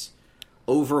it's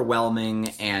overwhelming,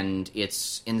 and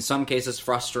it's in some cases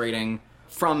frustrating.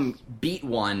 From beat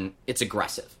one, it's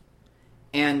aggressive,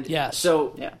 and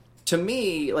to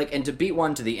me, like, and to beat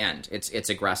one to the end, it's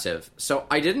aggressive. So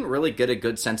I didn't really get a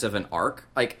good sense of an arc.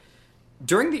 Like,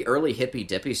 during the early hippy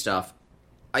dippy stuff,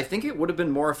 I think it would have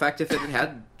been more effective if it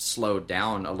had slowed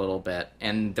down a little bit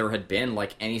and there had been,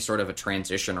 like, any sort of a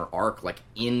transition or arc, like,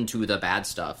 into the bad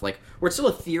stuff. Like, where it's still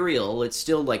ethereal, it's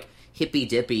still, like,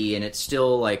 hippy-dippy, and it's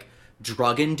still, like,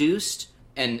 drug-induced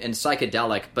and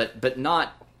psychedelic, but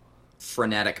not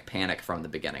frenetic panic from the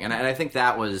beginning. And I think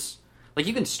that was... Like,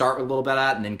 you can start with a little bit of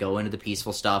that and then go into the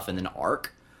peaceful stuff and then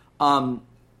arc.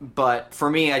 But for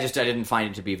me, I didn't find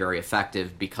it to be very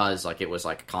effective because, like, it was,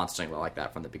 like, constantly like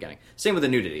that from the beginning. Same with the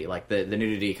nudity. Like, the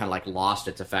nudity kind of, like, lost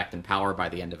its effect and power by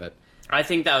the end of it. I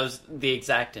think that was the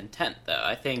exact intent, though.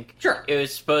 I think it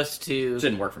was supposed to... It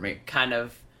didn't work for me. Kind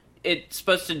of... It's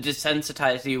supposed to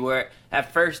desensitize you, where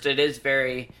at first it is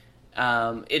very...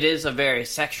 it is a very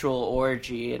sexual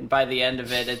orgy, and by the end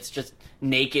of it, it's just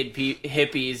naked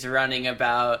hippies running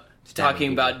about,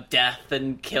 talking about death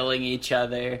and killing each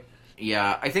other.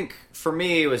 Yeah, I think for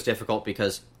me it was difficult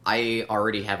because I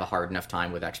already have a hard enough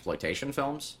time with exploitation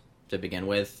films to begin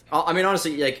with. I mean,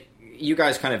 honestly, like, you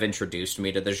guys kind of introduced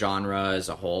me to the genre as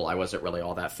a whole. I wasn't really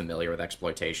all that familiar with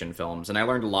exploitation films, and I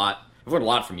learned a lot. I've learned a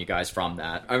lot from you guys from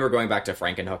that. I remember going back to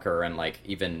Frankenhooker and, like,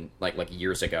 even like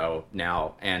years ago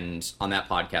now, and on that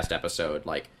podcast episode,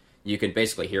 like, you could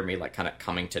basically hear me, like, kind of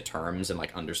coming to terms and,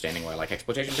 like, understanding why, like,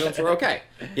 exploitation films were okay.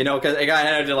 Because I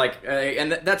had to, like,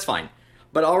 and that's fine.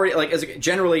 But already, like, as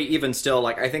generally, even still,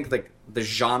 like, I think, like, the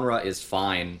genre is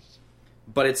fine,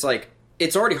 but it's, like,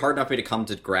 it's already hard enough for me to come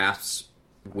to grasp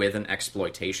with an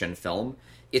exploitation film.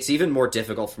 It's even more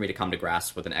difficult for me to come to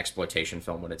grasp with an exploitation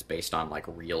film when it's based on, like,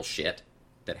 real shit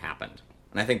that happened.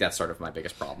 And I think that's sort of my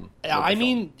biggest problem.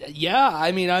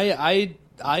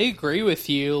 I agree with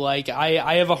you. Like,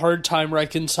 I have a hard time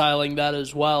reconciling that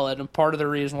as well, and part of the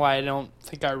reason why I don't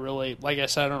think I really, like I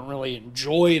said, I don't really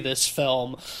enjoy this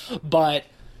film, but,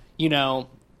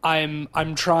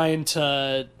 I'm trying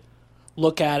to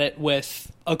look at it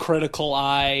with a critical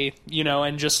eye,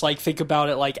 and just, like, think about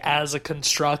it, like, as a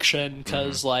construction,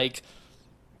 because, like...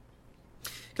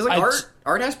 Because, like,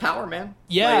 art has power, man.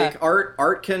 Yeah. Like,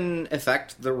 art can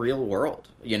affect the real world,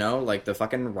 like the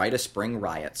fucking Rite of Spring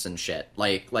riots and shit.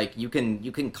 Like you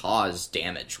can cause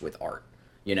damage with art,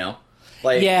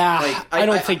 Like, yeah, like, I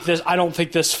don't think this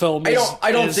film is,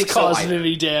 I don't think causing so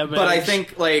any damage. But I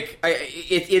think, like,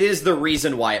 it is the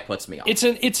reason why it puts me off.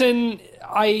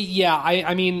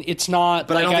 I mean, it's not.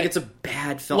 But, like, I don't think it's a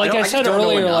bad film. Like I said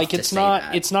earlier, like, it's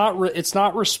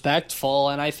not respectful,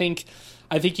 and I think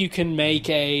you can make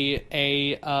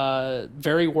a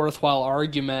very worthwhile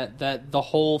argument that the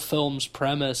whole film's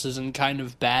premise is in kind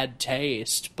of bad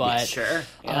taste, but sure,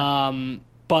 yeah.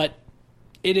 But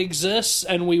it exists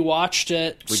and we watched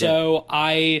it.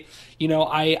 I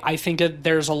think that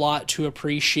there's a lot to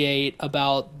appreciate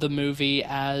about the movie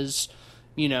as,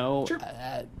 sure.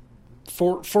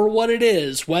 For what it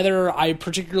is, whether I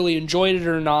particularly enjoyed it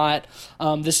or not.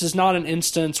 This is not an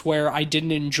instance where I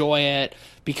didn't enjoy it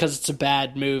because it's a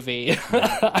bad movie.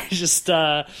 I just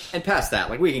and past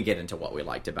that, like, we can get into what we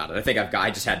liked about it. I think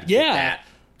I just had to get that.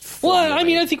 Well, I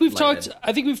mean, I think we've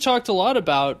talked a lot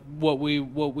about what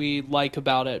we like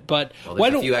about it, but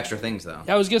there's a few extra things though.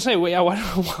 I was gonna say,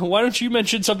 why don't you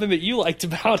mention something that you liked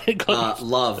about it?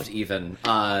 Loved even.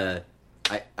 I'm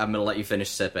gonna let you finish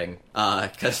sipping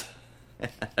because I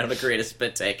don't agree to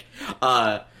spit take.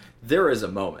 There is a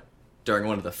moment during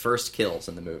one of the first kills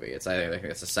in the movie. I think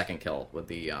it's the second kill with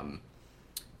the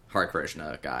Hare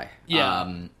Krishna guy.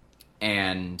 Yeah.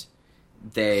 And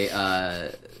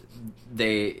they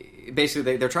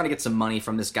basically they're trying to get some money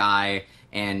from this guy,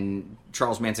 and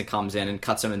Charles Manson comes in and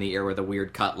cuts him in the ear with a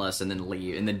weird cutlass, and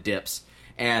then dips.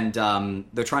 And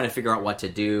they're trying to figure out what to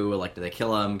do. Like, do they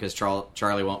kill him? Because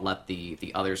Charlie won't let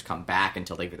the others come back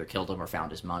until they've either killed him or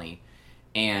found his money.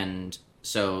 And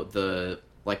so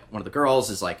one of the girls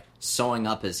is like sewing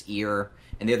up his ear,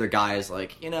 and the other guy is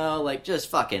like, just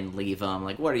fucking leave him.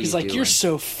 Like, what are you doing? He's like, you're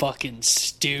so fucking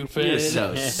stupid. You're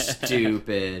so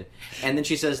stupid. And then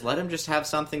she says, let him just have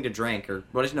something to drink. Or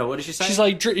what does she say? She's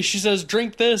like, she says,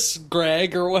 drink this,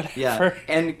 Greg, or whatever. Yeah.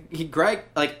 And Greg,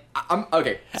 like, I'm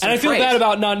okay. And I feel bad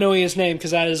about not knowing his name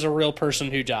because that is a real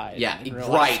person who died. Yeah,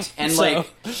 right. And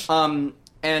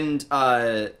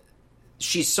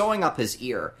she's sewing up his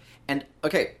ear. And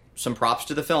okay, some props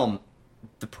to the film.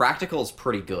 The practical is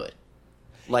pretty good.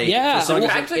 Like,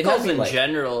 practicals in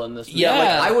general in this movie.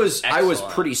 Yeah, like, I was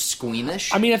pretty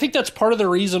squeamish. I mean, I think that's part of the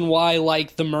reason why,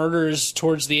 like, the murders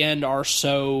towards the end are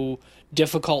so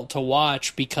difficult to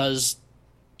watch, because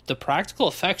the practical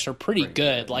effects are pretty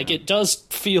good. Like, it does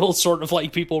feel sort of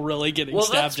like people really getting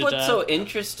stabbed to death. That's what's so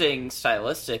interesting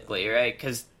stylistically, right?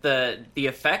 Because the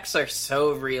effects are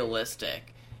so realistic.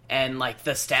 And, like,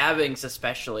 the stabbings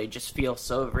especially just feel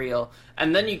so real.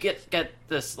 And then you get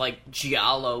this, like,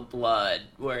 giallo blood,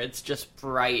 where it's just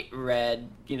bright red,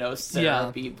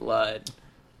 syrupy blood.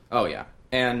 Oh, yeah.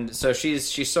 And so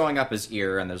she's sewing up his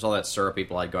ear, and there's all that syrupy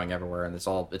blood going everywhere, and it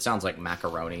sounds like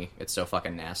macaroni. It's so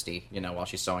fucking nasty, while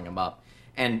she's sewing him up.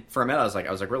 And for a minute, I was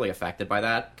like really affected by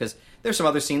that, because there's some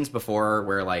other scenes before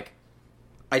where, like,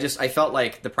 I felt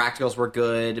like the practicals were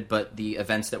good, but the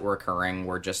events that were occurring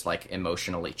were just, like,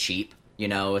 emotionally cheap.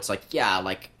 It's like, yeah,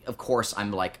 like, of course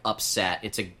I'm, like, upset.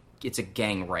 It's a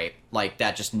gang rape. Like,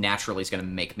 that just naturally is going to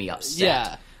make me upset.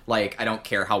 Yeah. Like, I don't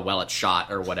care how well it's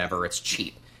shot or whatever. It's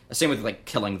cheap. The same with, like,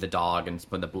 killing the dog and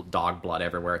putting the dog blood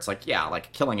everywhere. It's like, yeah,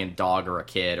 like, killing a dog or a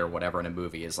kid or whatever in a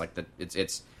movie is, like,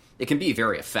 it can be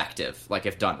very effective, like,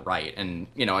 if done right. And,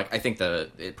 I think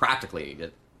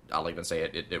practically... I'll even say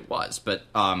it was, but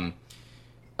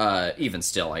even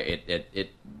still, it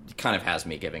kind of has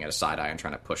me giving it a side eye and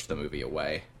trying to push the movie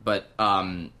away. But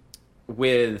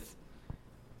with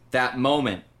that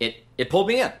moment, it pulled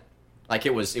me in. Like,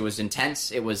 it was intense.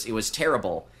 It was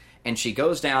terrible. And she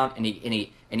goes down and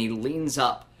he leans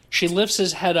up. She lifts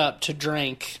his head up to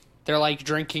drink. They're, like,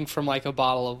 drinking from, like, a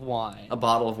bottle of wine. A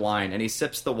bottle of wine, and he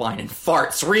sips the wine and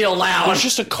farts real loud. There's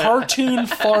just a cartoon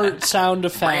fart sound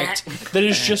effect that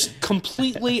is just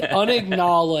completely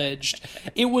unacknowledged.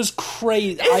 It was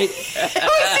crazy. It was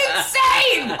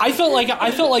insane! I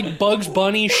felt like Bugs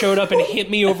Bunny showed up and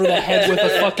hit me over the head with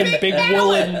a fucking big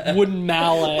wooden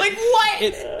mallet. Like, what?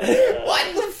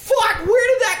 What the fuck? Where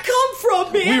did that come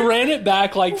from, man? We ran it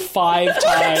back, like, 5 times.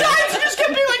 5 times! You just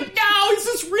kept being like, no, is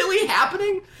this really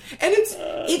happening? And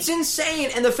it's insane.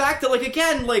 And the fact that, like,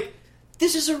 again, like,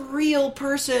 this is a real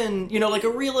person, like a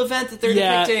real event that they're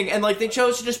depicting, and, like, they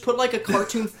chose to just put, like, a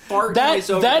cartoon fart noise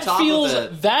over the top of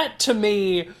it. That, to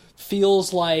me,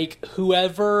 feels like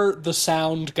whoever the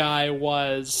sound guy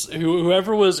was,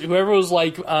 whoever was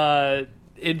like,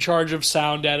 in charge of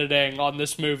sound editing on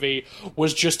this movie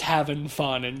was just having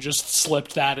fun and just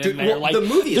slipped that in there. Well, like, the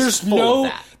movie is full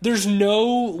of that.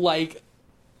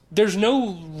 There's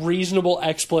no reasonable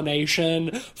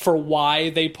explanation for why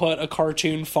they put a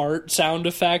cartoon fart sound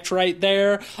effect right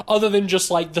there, other than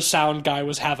just, like, the sound guy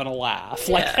was having a laugh.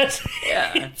 Yeah. Like,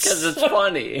 Because it's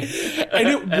funny. And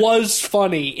it was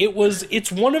funny. It's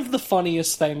one of the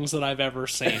funniest things that I've ever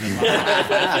seen in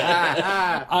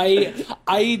my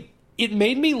life. it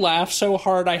made me laugh so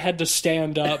hard I had to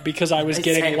stand up because I was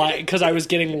getting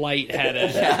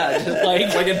lightheaded. Yeah, just,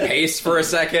 like in pace for a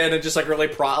second and just like really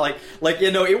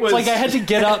it was like I had to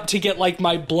get up to get like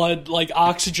my blood, like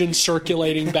oxygen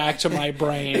circulating back to my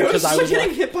brain because I was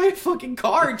getting hit by a fucking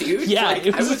car, dude. Yeah, like,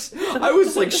 I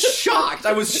was like shocked.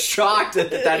 I was shocked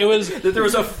that there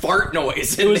was a fart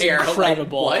noise in there. It was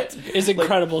incredible. Like, what? It's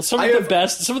incredible. Some of the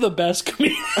best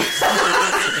comedic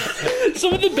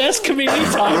some of the best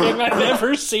comedic timing I've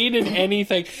ever seen in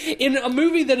anything. In a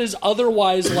movie that is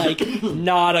otherwise, like,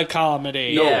 not a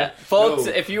comedy. No, yeah. Folks,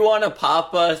 if you want to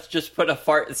pop us, just put a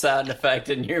fart sound effect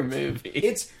in your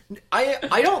movie.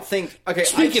 I don't think... Okay,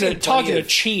 Speaking of talking to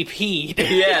cheap heat.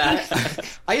 Yeah.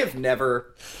 I don't know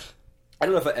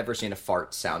if I've ever seen a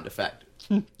fart sound effect.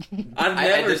 I've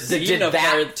never seen a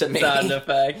fart sound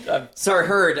effect.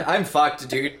 Sorry, I'm fucked,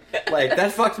 dude. Like,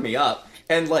 that fucked me up.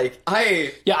 And, like,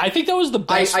 I think that was the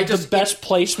best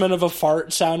placement of a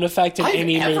fart sound effect in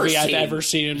any movie I've ever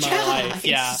seen in my life.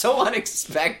 Yeah. It's so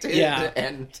unexpected. Yeah.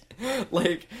 And,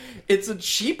 like, it's a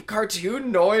cheap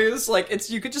cartoon noise. Like,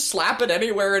 you could just slap it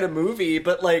anywhere in a movie,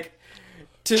 but, like...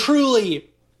 Truly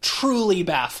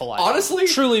baffling. Honestly?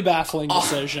 Truly baffling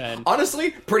decision.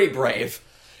 Honestly, pretty brave.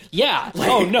 Yeah. Like,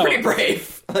 oh, no. Pretty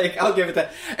brave. Like, I'll give it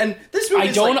that. And this movie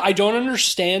I don't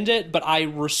understand it, but I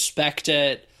respect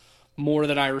it more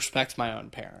than I respect my own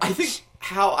parents. I think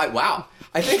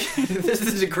I think this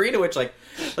is the degree to which like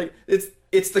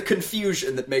it's the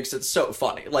confusion that makes it so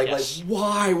funny. Like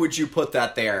why would you put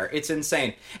that there? It's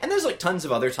insane. And there's like tons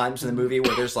of other times in the movie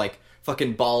where there's like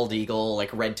fucking bald eagle, like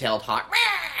red-tailed hawk,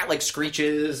 like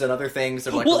screeches and other things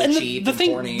that are like really cheap and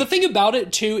corny. The thing about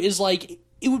it too is like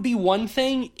it would be one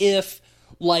thing if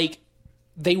like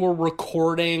they were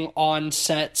recording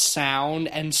on-set sound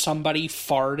and somebody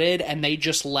farted and they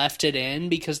just left it in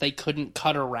because they couldn't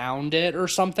cut around it or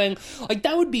something. Like,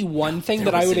 that would be one thing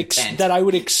that I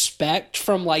would expect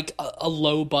from, like, a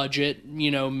low-budget,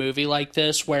 movie like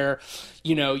this where,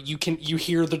 you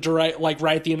hear the direct, like,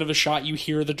 right at the end of a shot, you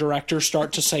hear the director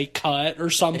start to say cut or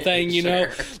something,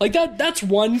 Sure. Like, that's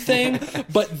one thing,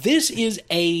 but this is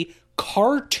a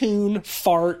cartoon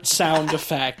fart sound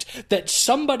effect that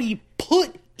somebody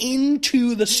put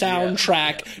into the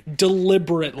soundtrack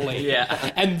deliberately.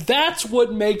 Yeah. And that's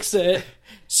what makes it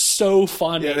so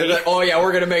funny. Yeah, they're like, oh yeah,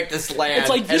 we're gonna make this land. It's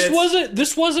like this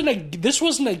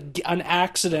wasn't an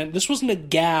accident. This wasn't a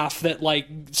gaffe that like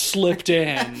slipped in.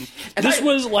 And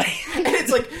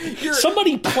it's like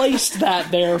somebody placed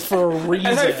that there for a reason.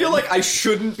 And I feel like I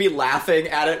shouldn't be laughing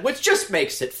at it, which just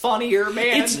makes it funnier,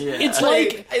 man.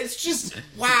 It's just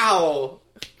wow.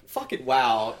 Fucking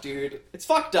wow, dude. It's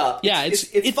fucked up. Yeah, it's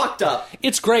fucked up.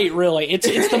 It's great, really.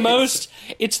 It's the most...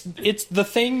 It's the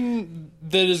thing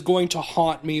that is going to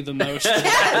haunt me the most about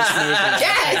this movie.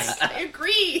 Yes! I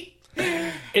agree!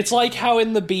 It's like how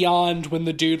in The Beyond, when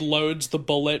the dude loads the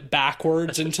bullet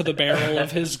backwards into the barrel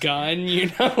of his gun,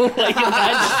 Like,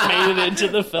 that just made it into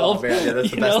the film. Oh, man, yeah,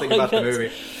 that's the best thing about the movie.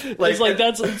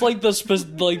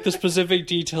 The specific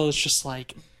detail is just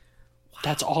like...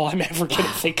 That's all I'm ever going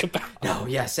to think about. No,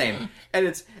 yeah, same. And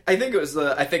I think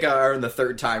I the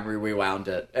third time we rewound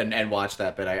it and watched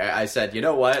that bit. I said, you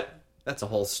know what? That's a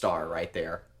whole star right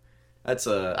there.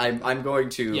 I'm going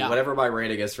to, whatever my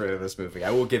rating is for this movie, I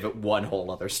will give it one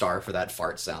whole other star for that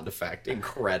fart sound effect.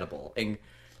 Incredible.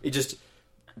 It just,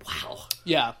 wow.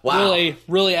 Yeah. Wow.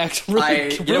 Really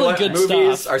good stuff.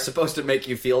 Movies are supposed to make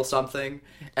you feel something,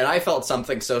 and I felt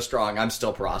something so strong, I'm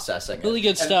still processing it. Really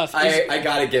good stuff. I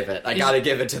gotta give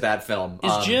it to that film.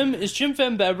 Is Jim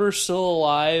Van Beber still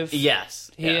alive?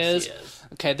 Yes. He is?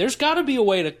 Okay, there's gotta be a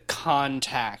way to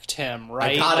contact him,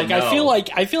 right? I feel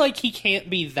like he can't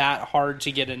be that hard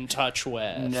to get in touch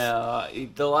with. No.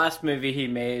 The last movie he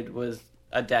made was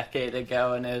a decade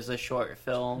ago, and it was a short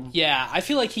film. Yeah, I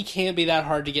feel like he can't be that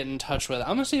hard to get in touch with. I'm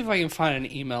gonna see if I can find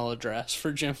an email address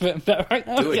for Jim Van Beber. I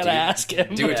gotta ask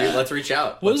him. Do it, dude. Let's reach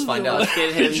out. Let's find out.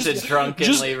 Get him to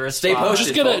drunkenly respond. Stay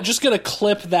posted. Just gonna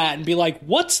clip that and be like,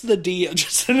 "What's the deal?"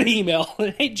 Just an email.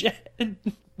 Hey, Jim.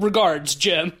 Regards,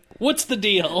 Jim. What's the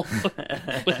deal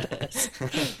with this?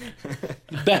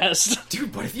 Best,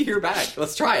 dude. What if you hear back?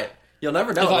 Let's try it. You'll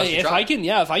never know. If I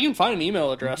can find an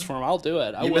email address for him, I'll do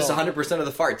it. You miss 100% of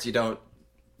the farts. You don't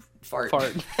fart.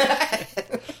 It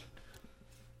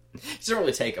doesn't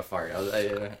really take a fart.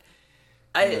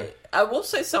 I will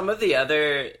say some of the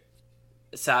other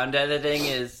sound editing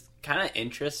is kind of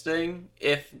interesting,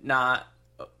 if not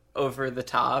over the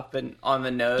top and on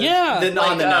the nose. Yeah,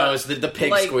 on the nose. The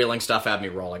pig squealing stuff had me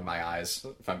rolling my eyes.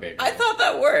 If I'm being I thought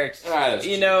that worked.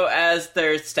 As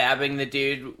they're stabbing the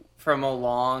dude from a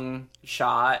long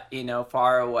shot,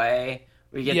 far away,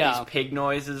 We get these pig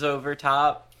noises over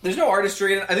top. There's no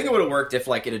artistry in it. I think it would have worked if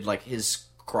like it had like his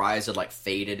cries had like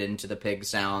faded into the pig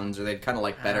sounds, or they'd kind of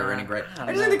like better integrate.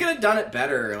 I just think they could have done it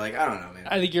better. Like, I don't know, man.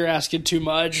 I think you're asking too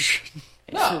much.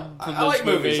 No, I like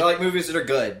movies. I like movies that are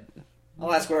good.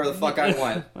 I'll ask whatever the fuck I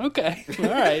want. Okay, all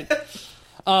right.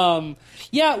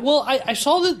 Yeah, well, I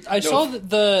saw that. Sorry,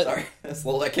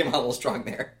 that came out a little strong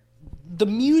there. The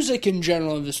music in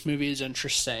general of this movie is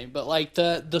interesting, but like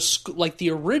the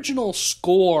original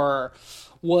score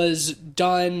was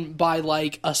done by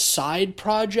like a side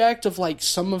project of like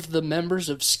some of the members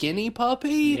of Skinny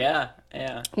Puppy. Yeah.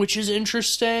 Which is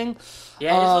interesting.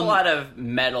 Yeah, there's a lot of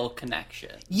metal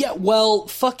connection. Yeah, well,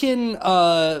 fucking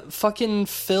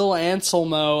Phil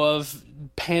Anselmo of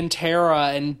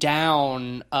Pantera and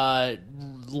Down has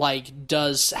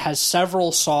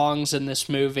several songs in this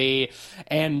movie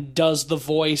and does the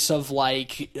voice of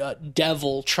like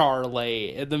Devil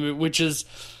Charlie in the movie, which is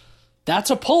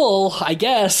that's a pull, I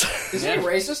guess. Is he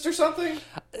racist or something?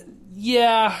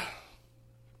 Yeah.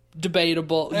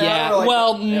 Debatable. Yeah.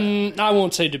 I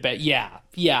won't say debate.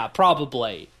 Yeah,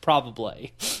 probably.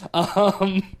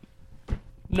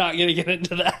 Not gonna get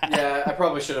into that. Yeah, I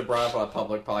probably should have brought up on a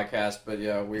public podcast, but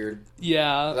yeah, weird.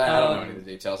 Yeah. I don't know any of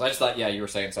the details. I just thought, you were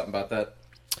saying something about that.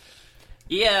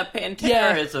 Yeah,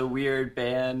 Pantera is a weird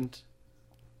band.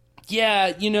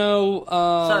 Yeah,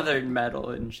 Southern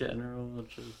metal in general,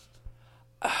 just...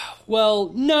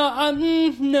 Well, no. I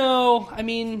mean, no. I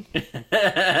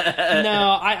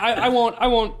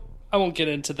won't get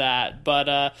into that.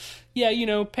 But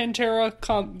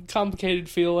Pantera, complicated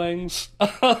feelings.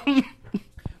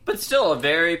 But still a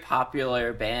very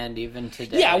popular band even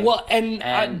today. Yeah, well,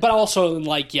 but also in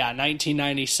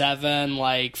 1997,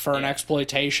 like for an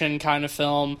exploitation kind of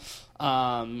film.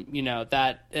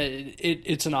 That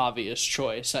it's an obvious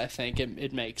choice. I think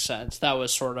it makes sense. That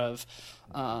was sort of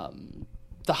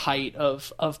the height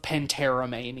of Pantera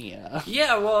mania.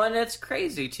 Yeah, well, and it's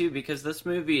crazy too because this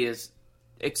movie is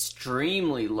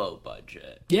extremely low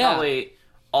budget. Yeah, probably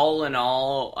all in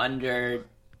all under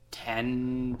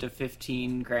 10 to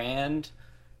 15 grand,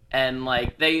 and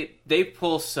like they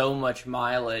pull so much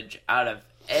mileage out of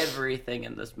everything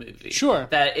in this movie. Sure,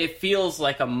 that it feels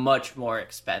like a much more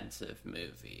expensive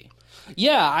movie.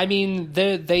 Yeah, I mean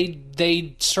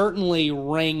they certainly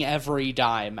wring every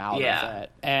dime out of it,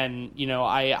 and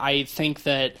I think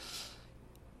that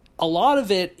a lot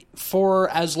of it, for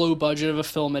as low budget of a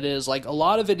film it is, like a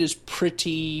lot of it is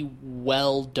pretty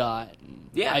well done.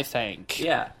 Yeah, I think.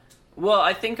 Yeah, well,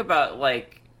 I think about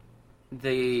like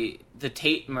the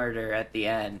Tate murder at the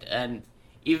end, and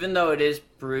even though it is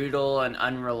brutal and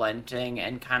unrelenting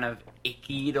and kind of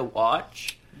icky to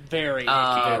watch, very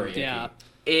icky, yeah.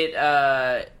 It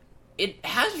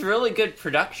has really good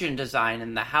production design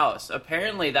in the house.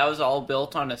 Apparently, that was all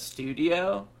built on a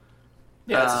studio.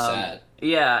 Yeah, that's sad.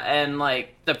 Yeah, and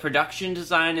like the production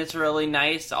design is really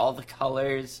nice. All the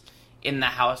colors in the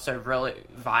house are really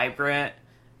vibrant,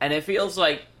 and it feels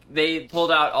like they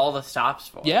pulled out all the stops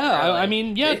for it. Yeah, really. I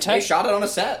mean, yeah, they shot it on a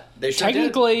set. They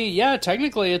technically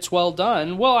it's well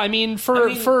done. Well, I mean, for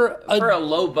a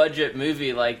low budget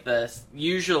movie like this,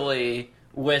 usually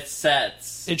with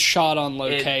sets, it's shot on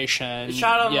location. It's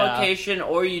shot on location,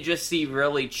 or you just see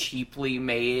really cheaply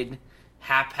made,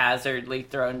 haphazardly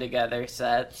thrown together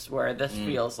sets. Where this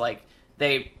feels like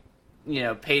they,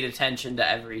 paid attention to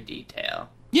every detail.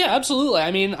 Yeah, absolutely.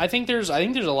 I mean, I think there's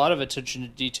a lot of attention to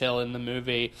detail in the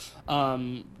movie.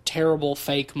 Terrible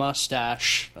fake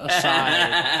mustache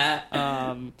aside.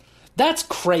 That's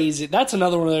crazy. That's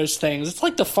another one of those things. It's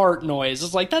like the fart noise.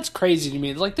 It's like, that's crazy to me.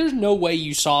 It's like, there's no way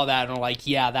you saw that and were like,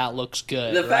 yeah, that looks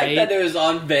good. The fact that it was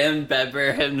on Van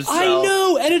Beber himself. I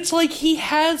know, and it's like, he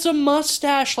has a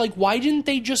mustache. Like, why didn't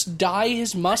they just dye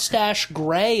his mustache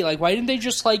gray? Like, why didn't they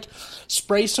just, like,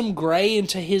 spray some gray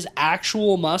into his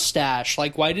actual mustache?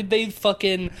 Like, why did they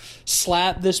fucking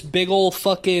slap this big ol'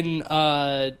 fucking,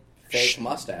 fake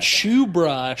mustache shoe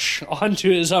brush onto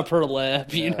his upper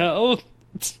lip, you know?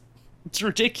 It's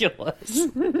ridiculous.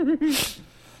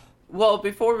 Well,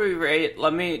 before we rate,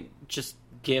 let me just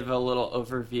give a little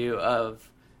overview of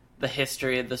the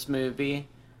history of this movie.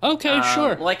 Okay,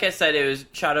 sure. Like I said, it was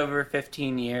shot over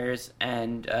 15 years,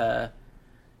 and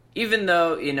even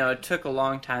though, it took a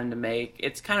long time to make,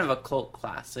 it's kind of a cult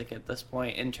classic at this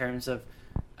point in terms of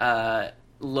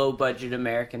low-budget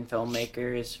American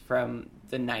filmmakers from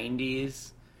the 90s,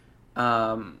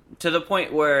 to the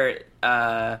point where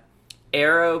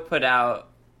Arrow put out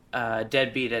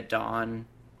Deadbeat at Dawn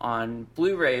on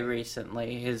Blu-ray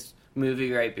recently, his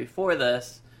movie right before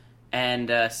this, and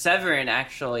Severin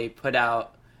actually put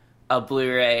out a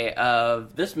Blu-ray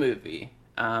of this movie,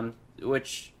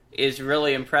 which is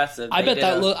really impressive. I bet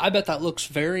that looks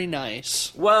very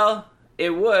nice. Well,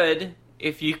 it would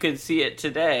if you could see it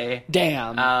today.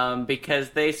 Damn.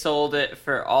 Because they sold it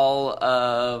for all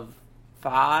of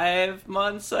 5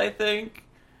 months, I think,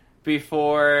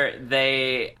 before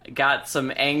they got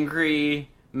some angry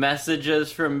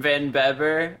messages from Van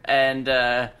Beber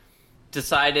and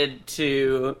decided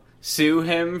to sue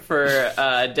him for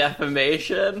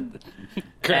defamation.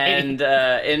 Great. And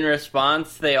in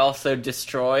response, they also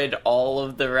destroyed all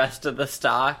of the rest of the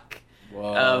stock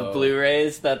of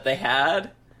Blu-rays that they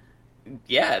had.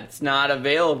 Yeah, it's not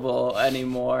available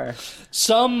anymore.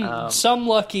 Some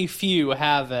lucky few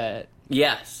have it.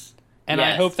 Yes. And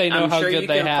I hope they know how good they have it. I'm sure you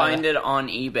can find it on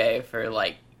eBay for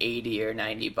like $80 or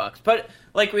 $90. But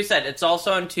like we said, it's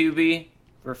also on Tubi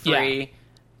for free.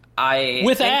 Yeah.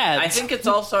 With ads. I think it's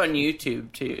also on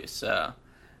YouTube too, so...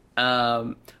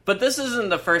 but this isn't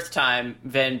the first time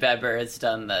Van Beber has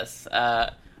done this.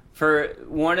 For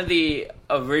one of the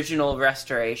original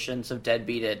restorations of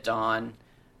Deadbeat at Dawn,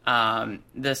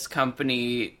 this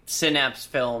company, Synapse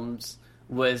Films,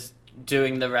 was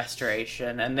doing the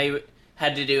restoration, and they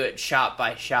had to do it shot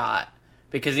by shot,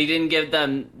 because he didn't give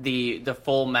them the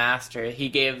full master. He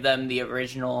gave them the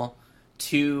original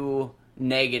 2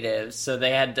 negatives, so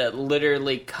they had to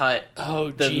literally cut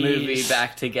the movie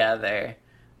back together.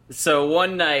 So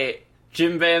one night,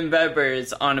 Jim Van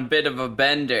Beber's on a bit of a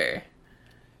bender.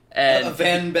 And a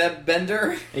Van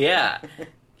Bender? Yeah.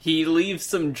 He leaves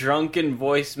some drunken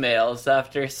voicemails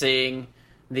after seeing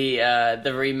the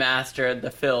remaster of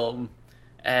the film.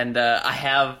 And I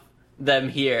have them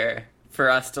here for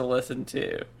us to listen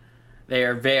to. They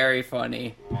are very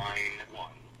funny. Line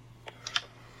 1.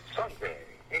 Sunday,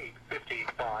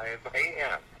 8:55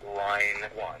 a.m. Line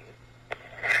 1.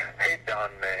 Hey, Don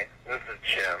May. This is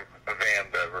Jim Van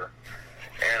Bever.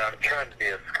 And I'm trying to be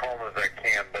as calm as I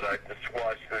can, but I just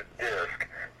watched the disc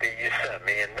that you sent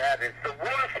me, and that is the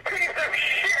worst piece of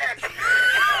shit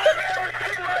I've ever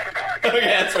seen in my fucking Okay,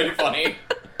 that's pretty funny.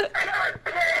 God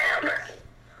damn!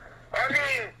 I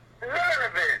mean, none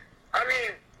of it. I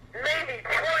mean, maybe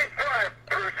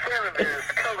 25% of it is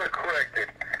color corrected.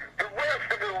 The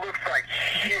rest of it looks like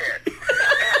shit. The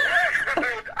rest of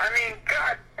it, I mean,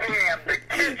 god damn, the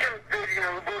kitchen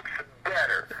video looks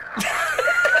better. I'm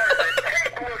sorry, the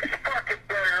tape looks fucking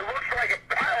better. It looks like a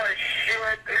pile of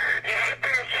shit. You should be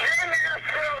ashamed of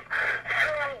yourself.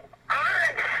 So,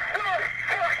 I'm so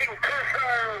fucking pissed I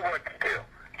don't know what to do.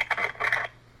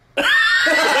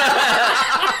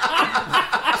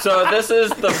 So this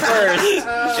is the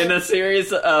first in a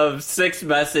series of 6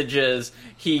 messages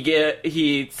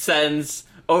he sends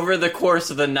over the course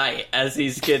of the night as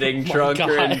he's getting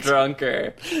drunker and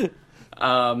drunker. So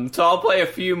I'll play a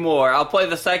few more. I'll play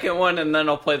the second one, and then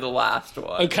I'll play the last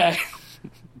one. Okay.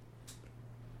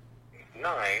 9:10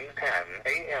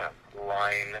 a.m.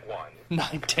 Line 1.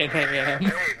 9:10 a.m.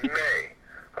 Hey, May.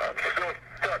 I'm so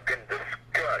fucking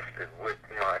disgusted with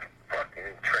my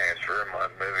fucking transfer in my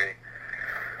movie.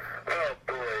 Oh,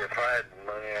 boy, if I had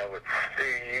money, I would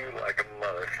sue you like a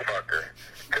motherfucker.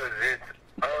 Because it's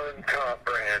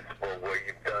incomprehensible what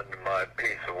you've done to my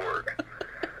piece of work.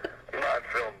 My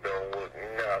film don't look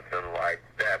nothing like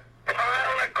that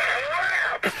pile of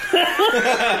crap!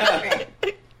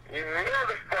 You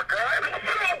motherfucker, I'm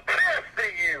so pissed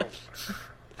at you!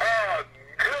 Oh,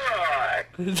 God!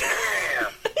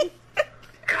 Damn!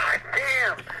 God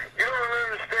damn! You don't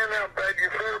understand how bad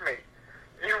you've hurt me.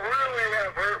 You really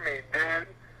have hurt me, dude.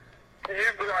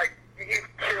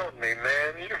 You've killed me,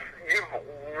 man. You've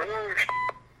ruined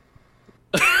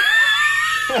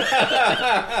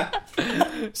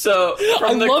So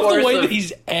from I love the way of, that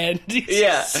he's ending.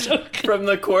 Yeah, So from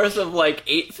the course of like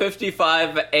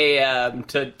 8:55 a.m.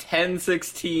 to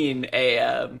 10:16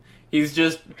 a.m., he's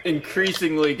just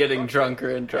increasingly getting drunker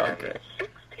and drunker.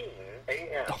 16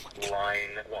 a.m.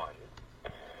 Line 1.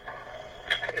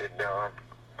 Hey, Dom.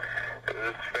 This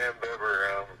is Van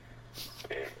Bever.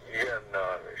 You got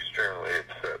not extremely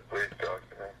upset. Please talk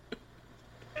to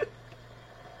me.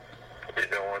 You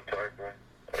don't want to talk to me?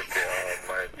 Okay, I'll have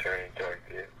my attorney talk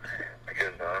to you.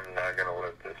 Because I'm not going to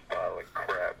let this pile of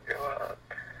crap go out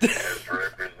as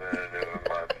representative of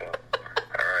my film.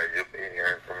 Alright, you'll be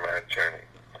hearing from my attorney.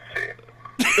 See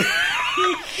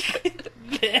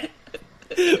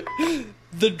you.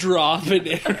 The drop in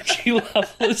energy level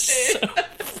is so funny.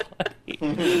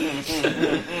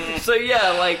 So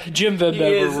yeah, like Jim Van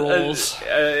Bever rules.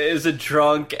 Is a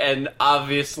drunk and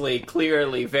obviously,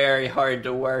 clearly, very hard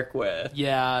to work with.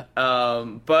 Yeah.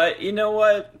 But you know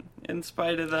what? in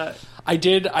spite of that. I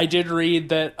did read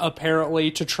that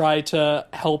apparently to try to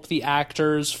help the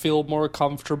actors feel more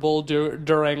comfortable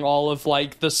during all of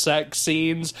like the sex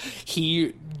scenes,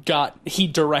 he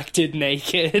directed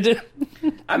naked.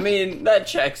 I mean, that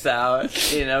checks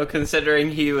out, you know,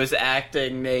 considering he was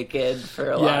acting naked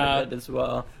for a lot of it as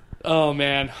well. Oh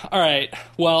man. All right.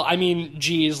 Well, I mean,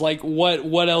 geez, like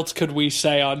what else could we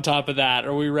say on top of that?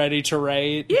 Are we ready to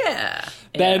rate? Yeah.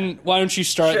 Ben, why don't you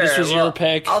start? Sure, This was your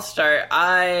pick. I'll start.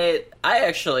 I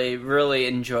actually really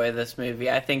enjoy this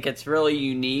movie. I think it's really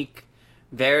unique,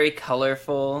 very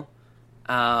colorful.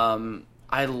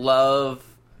 I love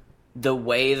the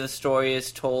way the story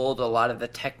is told, a lot of the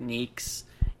techniques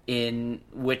in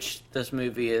which this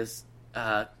movie is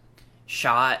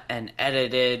shot and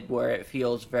edited, where it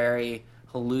feels very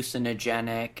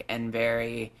hallucinogenic and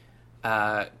very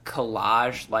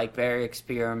collage, like very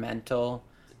experimental.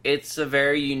 It's a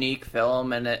very unique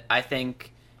film, and I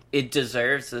think it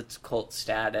deserves its cult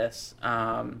status.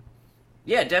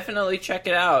 Yeah, definitely check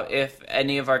it out if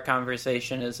any of our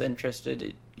conversation is interested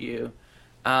in you.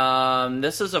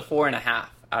 This is a 4.5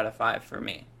 out of 5 for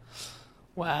me.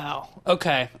 Wow.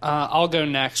 Okay. I'll go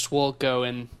next. We'll go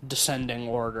in descending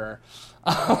order.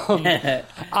 I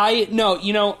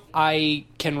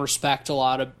can respect a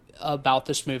lot about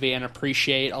this movie and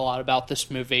appreciate a lot about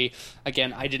this movie.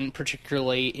 Again, I didn't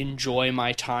particularly enjoy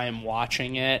my time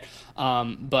watching it,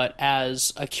 but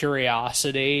as a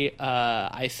curiosity,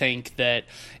 I think that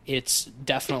it's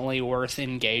definitely worth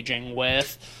engaging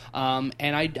with. And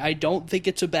I don't think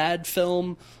it's a bad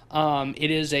film.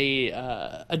 It is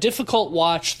a difficult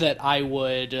watch that I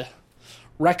would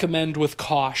recommend with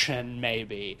caution,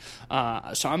 maybe.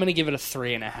 So I'm going to give it a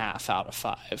 3.5 out of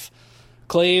 5.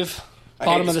 Cleve,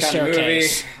 bottom of the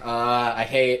staircase.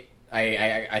 I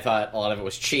thought a lot of it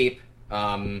was cheap.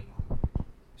 There's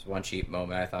one cheap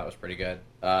moment I thought was pretty good.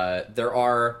 There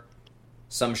are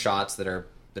some shots that are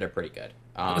pretty good.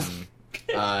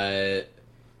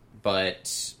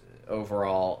 But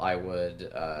overall, I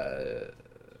would.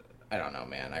 I don't know,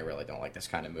 man. I really don't like this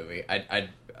kind of movie. I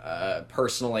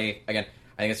personally, again,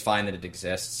 I think it's fine that it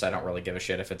exists. I don't really give a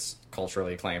shit if it's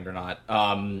culturally acclaimed or not.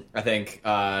 I think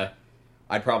I'd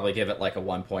probably give it like a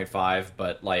 1.5,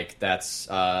 but like that's.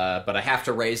 But I have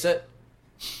to raise it,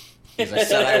 as I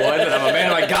said I would. And I'm a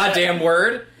man of my goddamn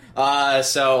word.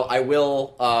 So I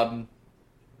will.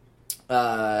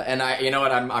 And you know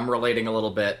what? I'm relating a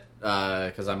little bit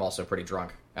because I'm also pretty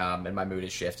drunk. And my mood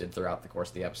has shifted throughout the course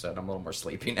of the episode. I'm a little more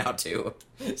sleepy now too.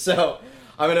 So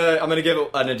I'm gonna give it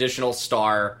an additional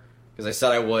star because I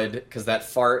said I would, because that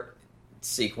fart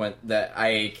sequence that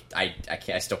I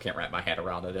still can't wrap my head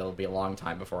around it. It'll be a long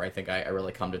time before I think I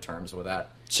really come to terms with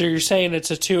that. So you're saying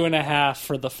it's a 2.5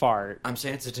 for the fart? I'm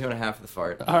saying it's a 2.5 for the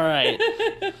fart. All right.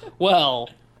 Well,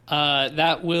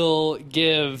 that will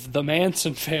give the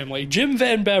Manson family, Jim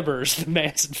Van Bebbers, the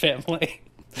Manson family,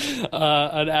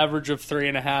 an average of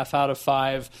 3.5 out of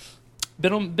 5.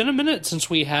 Been a minute since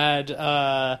we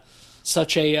had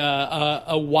such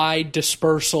a wide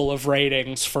dispersal of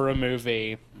ratings for a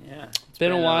movie. Yeah, it's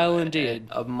been a while indeed.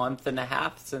 A month and a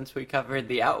half since we covered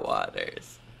The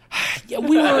Outwaters. Yeah,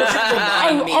 we were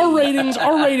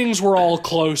our ratings were all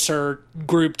closer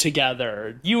grouped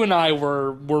together. You and I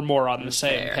were more on the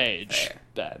same page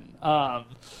then.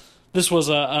 This was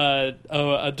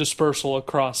a dispersal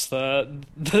across the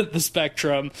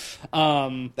spectrum.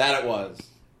 That it was.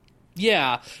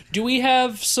 Yeah. Do we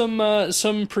have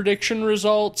some prediction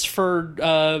results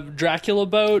for Dracula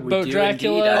Boat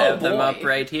Dracula? Indeed. I have them up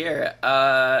right here.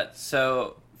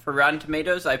 So for Rotten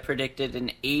Tomatoes, I predicted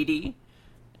an 80.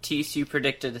 TSU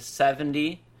predicted a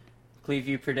 70. Cleve,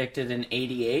 you predicted an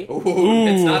 88. Ooh,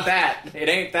 it's not that. It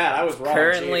ain't that. I was wrong.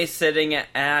 Currently sitting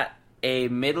at a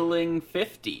middling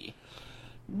 50.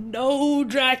 No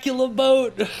Dracula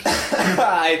Boat.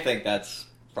 I think that's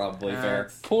probably fair.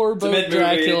 Poor Boat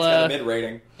Dracula. It's got a mid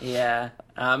rating. Yeah.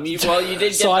 You did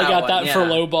get so that I got one, that yeah. for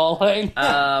lowballing.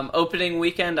 Opening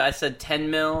weekend, I said 10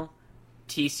 mil.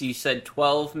 TSU said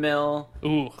 12 mil.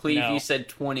 Ooh, Cleve, no. you said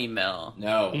 20 mil.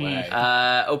 No way.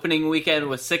 Opening weekend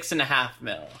was 6.5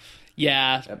 mil.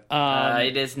 Yeah.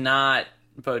 It is not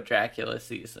Boat Dracula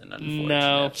season, unfortunately.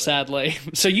 No, sadly.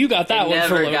 So you got that one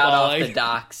for lowballing. Never got off the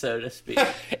dock, so to speak.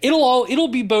 It'll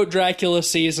be Boat Dracula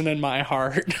season in my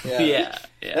heart. Yeah.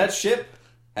 That ship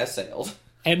has sailed.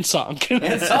 And sunk.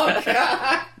 And sunk.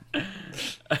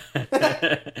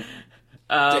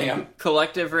 Damn.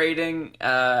 Collective rating,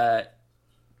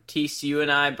 TCU and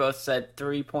I both said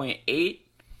 3.8,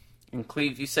 and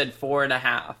Cleve, you said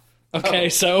 4.5. Okay,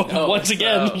 so once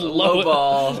again, low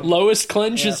ball. lowest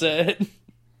clinches it.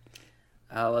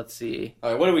 Let's see.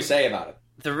 All right, what do we say about it?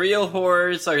 The real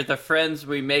horrors are the friends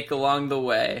we make along the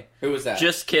way. Who was that?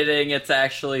 Just kidding, it's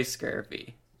actually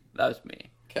scurvy. That was me.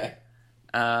 Okay.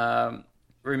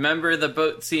 Remember the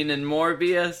boat scene in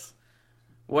Morbius?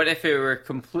 What if it were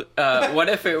what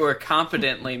if it were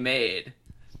competently made?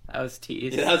 That was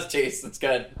teased. Yeah, that was teased. That's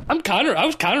good. I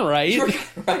was kind of right. You were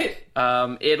right.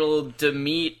 It'll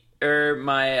demeet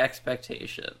my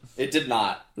expectations. It did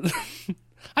not.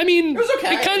 I mean, it was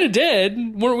okay. It kind of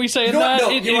did. Weren't we saying that?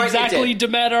 It exactly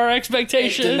met our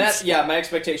expectations. Yeah, my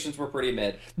expectations were pretty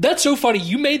mid. That's so funny.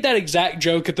 You made that exact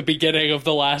joke at the beginning of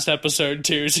the last episode,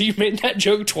 too. So you made that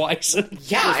joke twice.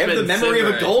 Yeah, I have the memory of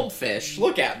a goldfish.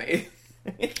 Look at me.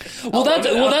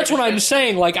 That's what I'm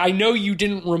saying. Like, I know you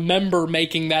didn't remember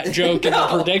making that joke in the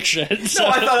prediction. So. No,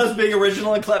 I thought I was being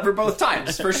original and clever both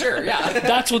times, for sure, yeah.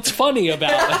 That's what's funny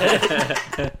about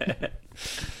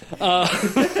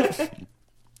it.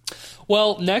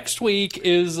 Well, next week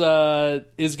is going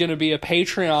to be a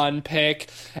Patreon pick,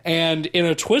 and in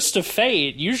a twist of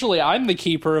fate, usually I'm the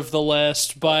keeper of the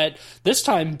list, but this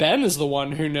time Ben is the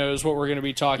one who knows what we're going to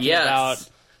be talking about.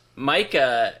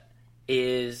 Micah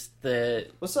is the...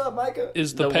 What's up, Micah?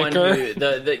 Is the picker. One who,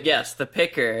 the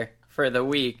picker for the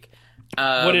week.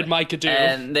 What did Micah do?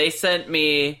 And they sent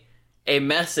me a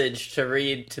message to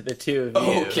read to the two of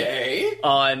you. Okay.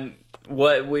 On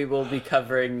what we will be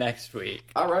covering next week.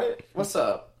 All right. What's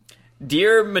up?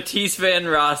 Dear Matisse Van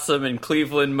Rossum and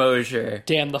Cleveland Mosier.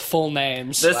 Damn, the full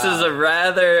names. This is a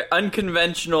rather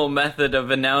unconventional method of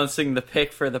announcing the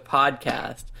pick for the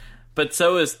podcast, but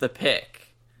so is the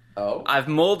pick. Oh. I've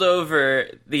mulled over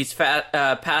these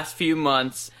past few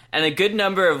months, and a good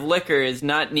number of liquor is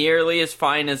not nearly as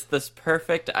fine as this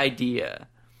perfect idea.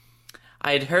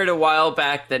 I had heard a while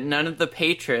back that none of the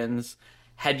patrons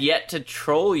had yet to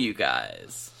troll you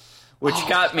guys, which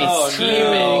got me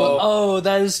scheming. Oh,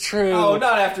 that is true. Oh,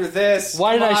 not after this.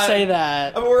 Why did I say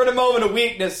that? We're in a moment of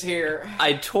weakness here.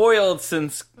 I toiled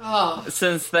since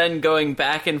then, going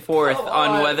back and forth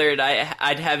on whether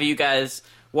I'd have you guys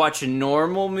watch a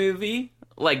normal movie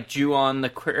like Ju-on the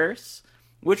Curse,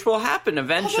 which will happen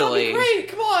eventually. Oh, that'd be great.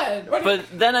 Come on. But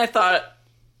then I thought,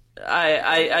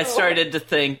 I started to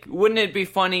think, wouldn't it be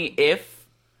funny if,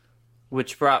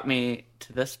 which brought me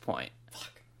to this point.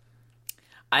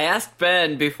 I asked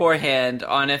Ben beforehand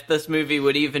on if this movie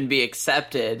would even be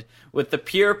accepted, with the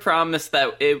pure promise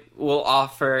that it will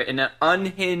offer an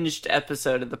unhinged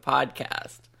episode of the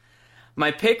podcast.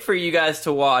 My pick for you guys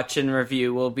to watch and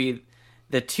review will be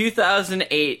the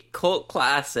 2008 cult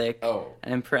classic,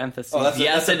 and in parentheses,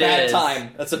 that's a bad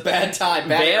time. That's a bad time.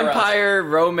 Vampire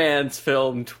romance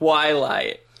film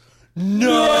Twilight.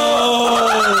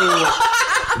 No!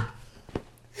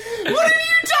 What have you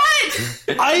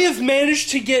done? I have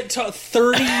managed to get to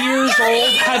 30 years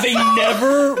old having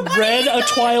never read a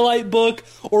Twilight book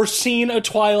or seen a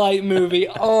Twilight movie.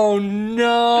 Oh,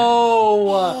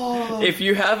 no. If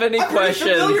you have any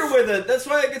questions... I'm familiar with it. That's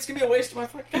why it's going to be a waste of my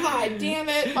fucking... God damn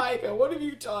it, Micah. What have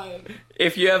you done?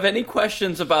 If you have any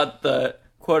questions about the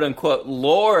quote-unquote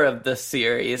lore of the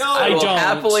series, I will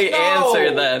happily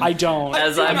answer them. I don't.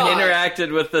 As I've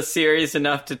interacted with the series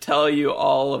enough to tell you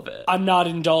all of it. I'm not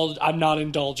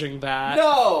indulging that.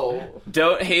 No.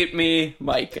 Don't hate me,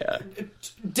 Micah.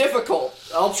 Difficult.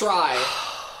 I'll try.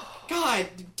 God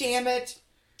damn it.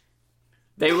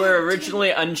 They were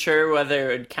originally unsure whether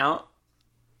it would count.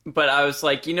 But I was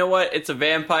like, you know what? It's a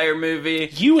vampire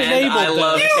movie. You enabled I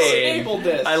love this. pain. You enabled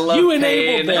this. I love you pain.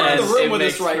 enabled this. You're in the room with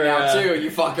makes us right for now, too, you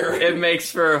fucker. It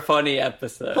makes for a funny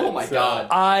episode. Oh my god.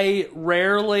 I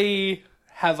rarely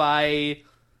have I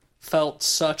felt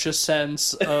such a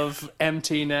sense of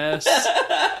emptiness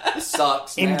This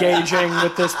sucks, man. engaging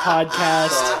with this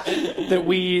podcast that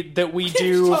we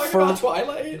do for about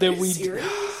Twilight? that Are you we serious?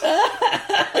 Are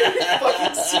you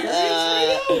fucking serious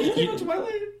right now? You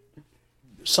Twilight?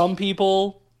 Some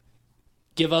people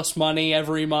give us money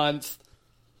every month.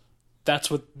 This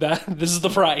is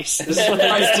the price. This is the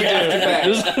price to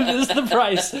do. This is the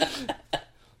price.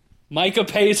 Micah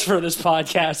pays for this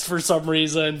podcast for some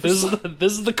reason. This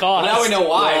is the cost. Well, now we know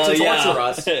why. To torture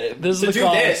us. This is the do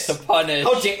cost. this. To punish.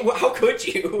 How could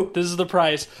you? This is the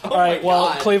price. All right, well,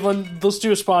 God. Cleveland, let's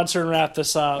do a sponsor and wrap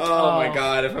this up. Oh my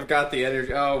god, if I've got the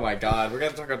energy. Oh my god, we're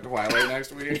gonna talk about Twilight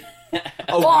next week.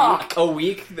 A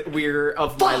week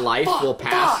of my life will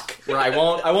pass where I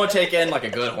won't take in like a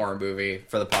good horror movie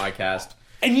for the podcast.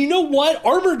 And you know what?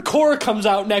 Armored Core comes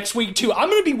out next week, too. I'm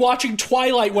going to be watching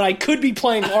Twilight when I could be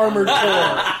playing Armored Core.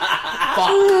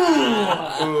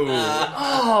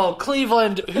 Oh,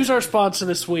 Cleveland, who's our sponsor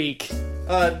this week?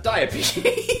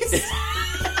 Diabetes.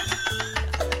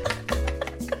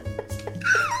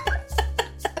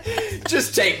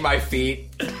 Just take my feet.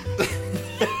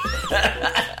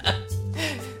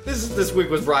 This week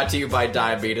was brought to you by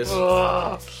diabetes.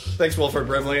 Thanks, Wilford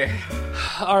Brimley.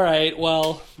 All right,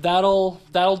 well, that'll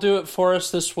do it for us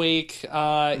this week.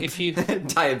 If you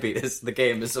Diabetes, the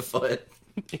game is afoot.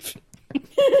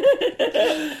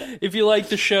 If you like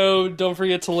the show, don't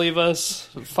forget to leave us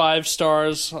 5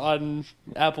 stars on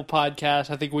Apple Podcasts.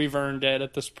 I think we've earned it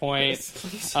at this point.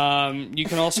 You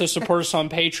can also support us on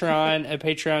Patreon at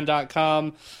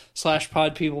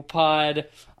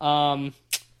patreon.com/podpeoplepod.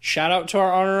 Shout out to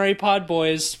our honorary pod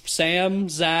boys, Sam,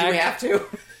 Zach. Do we have to?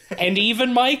 And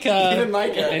even Micah.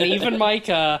 Even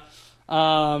Micah.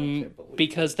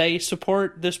 Because they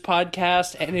support this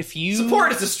podcast, and if you...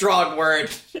 Support is a strong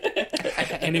word.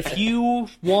 And if you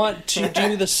want to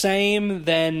do the same,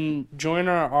 then join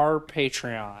our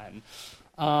Patreon.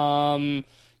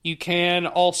 You can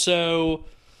also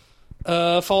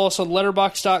follow us on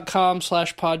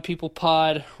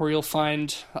letterboxd.com/podpeoplepod, where you'll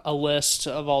find a list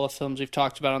of all the films we've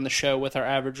talked about on the show with our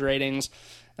average ratings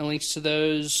and links to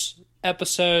those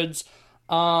episodes.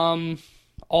 All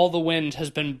the wind has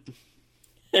been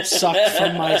sucked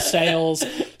from my sails,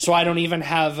 so I don't even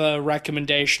have a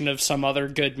recommendation of some other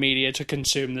good media to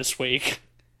consume this week.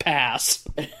 Pass.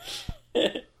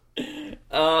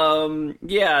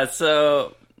 Yeah,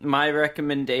 so my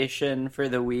recommendation for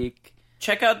the week,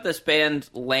 check out this band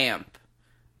Lamp.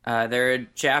 They're a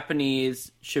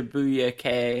Japanese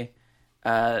Shibuya-kei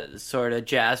sort of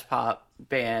jazz pop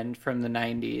band from the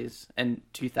 90s and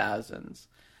 2000s.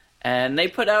 And they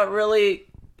put out really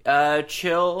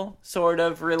chill, sort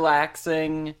of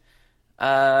relaxing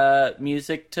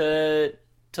music to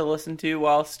listen to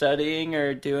while studying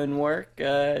or doing work.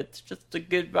 It's just a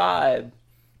good vibe,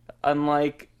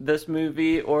 unlike this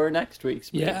movie or next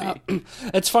week's movie. Yeah,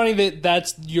 it's funny that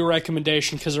that's your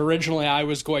recommendation, because originally I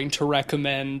was going to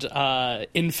recommend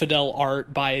Infidel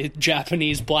Art by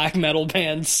Japanese black metal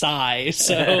band Psy.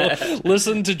 So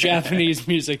listen to Japanese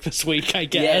music this week, I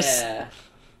guess. Yeah.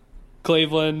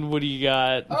 Cleveland, what do you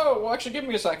got? Oh, well, actually, give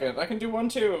me a second. I can do one,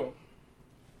 too.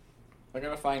 I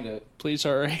gotta find it. Please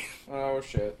hurry. Oh,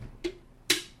 shit. I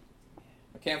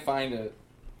can't find it.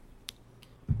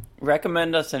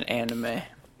 Recommend us an anime.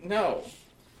 No.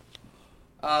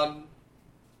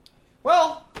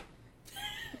 Well...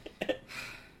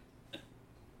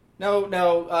 No,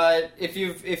 if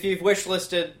you've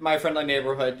wish-listed My Friendly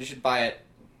Neighborhood, you should buy it.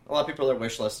 A lot of people are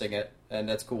wish-listing it, and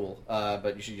that's cool,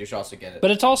 but you should also get it.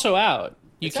 But it's also out.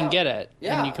 You It's can out. get it,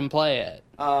 Yeah. and you can play it.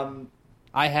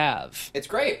 I have. It's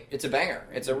great. It's a banger.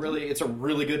 It's a really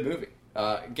good movie.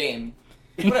 Game.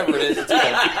 Whatever it is, it's good.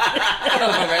 I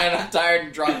don't know, man. I'm tired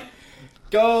and drunk.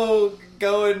 Go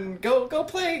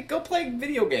play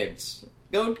video games.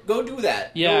 Go do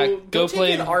that. Yeah, go take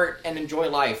play in art and enjoy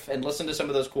life and listen to some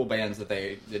of those cool bands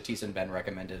that Tees and Ben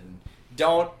recommended.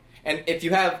 And if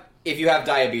you have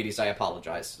diabetes, I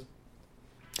apologize.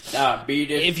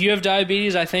 If you have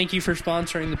diabetes, I thank you for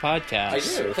sponsoring the podcast. I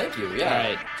do. Thank you. Yeah. All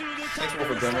right. Thanks,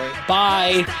 Wilford Brimley.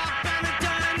 Bye.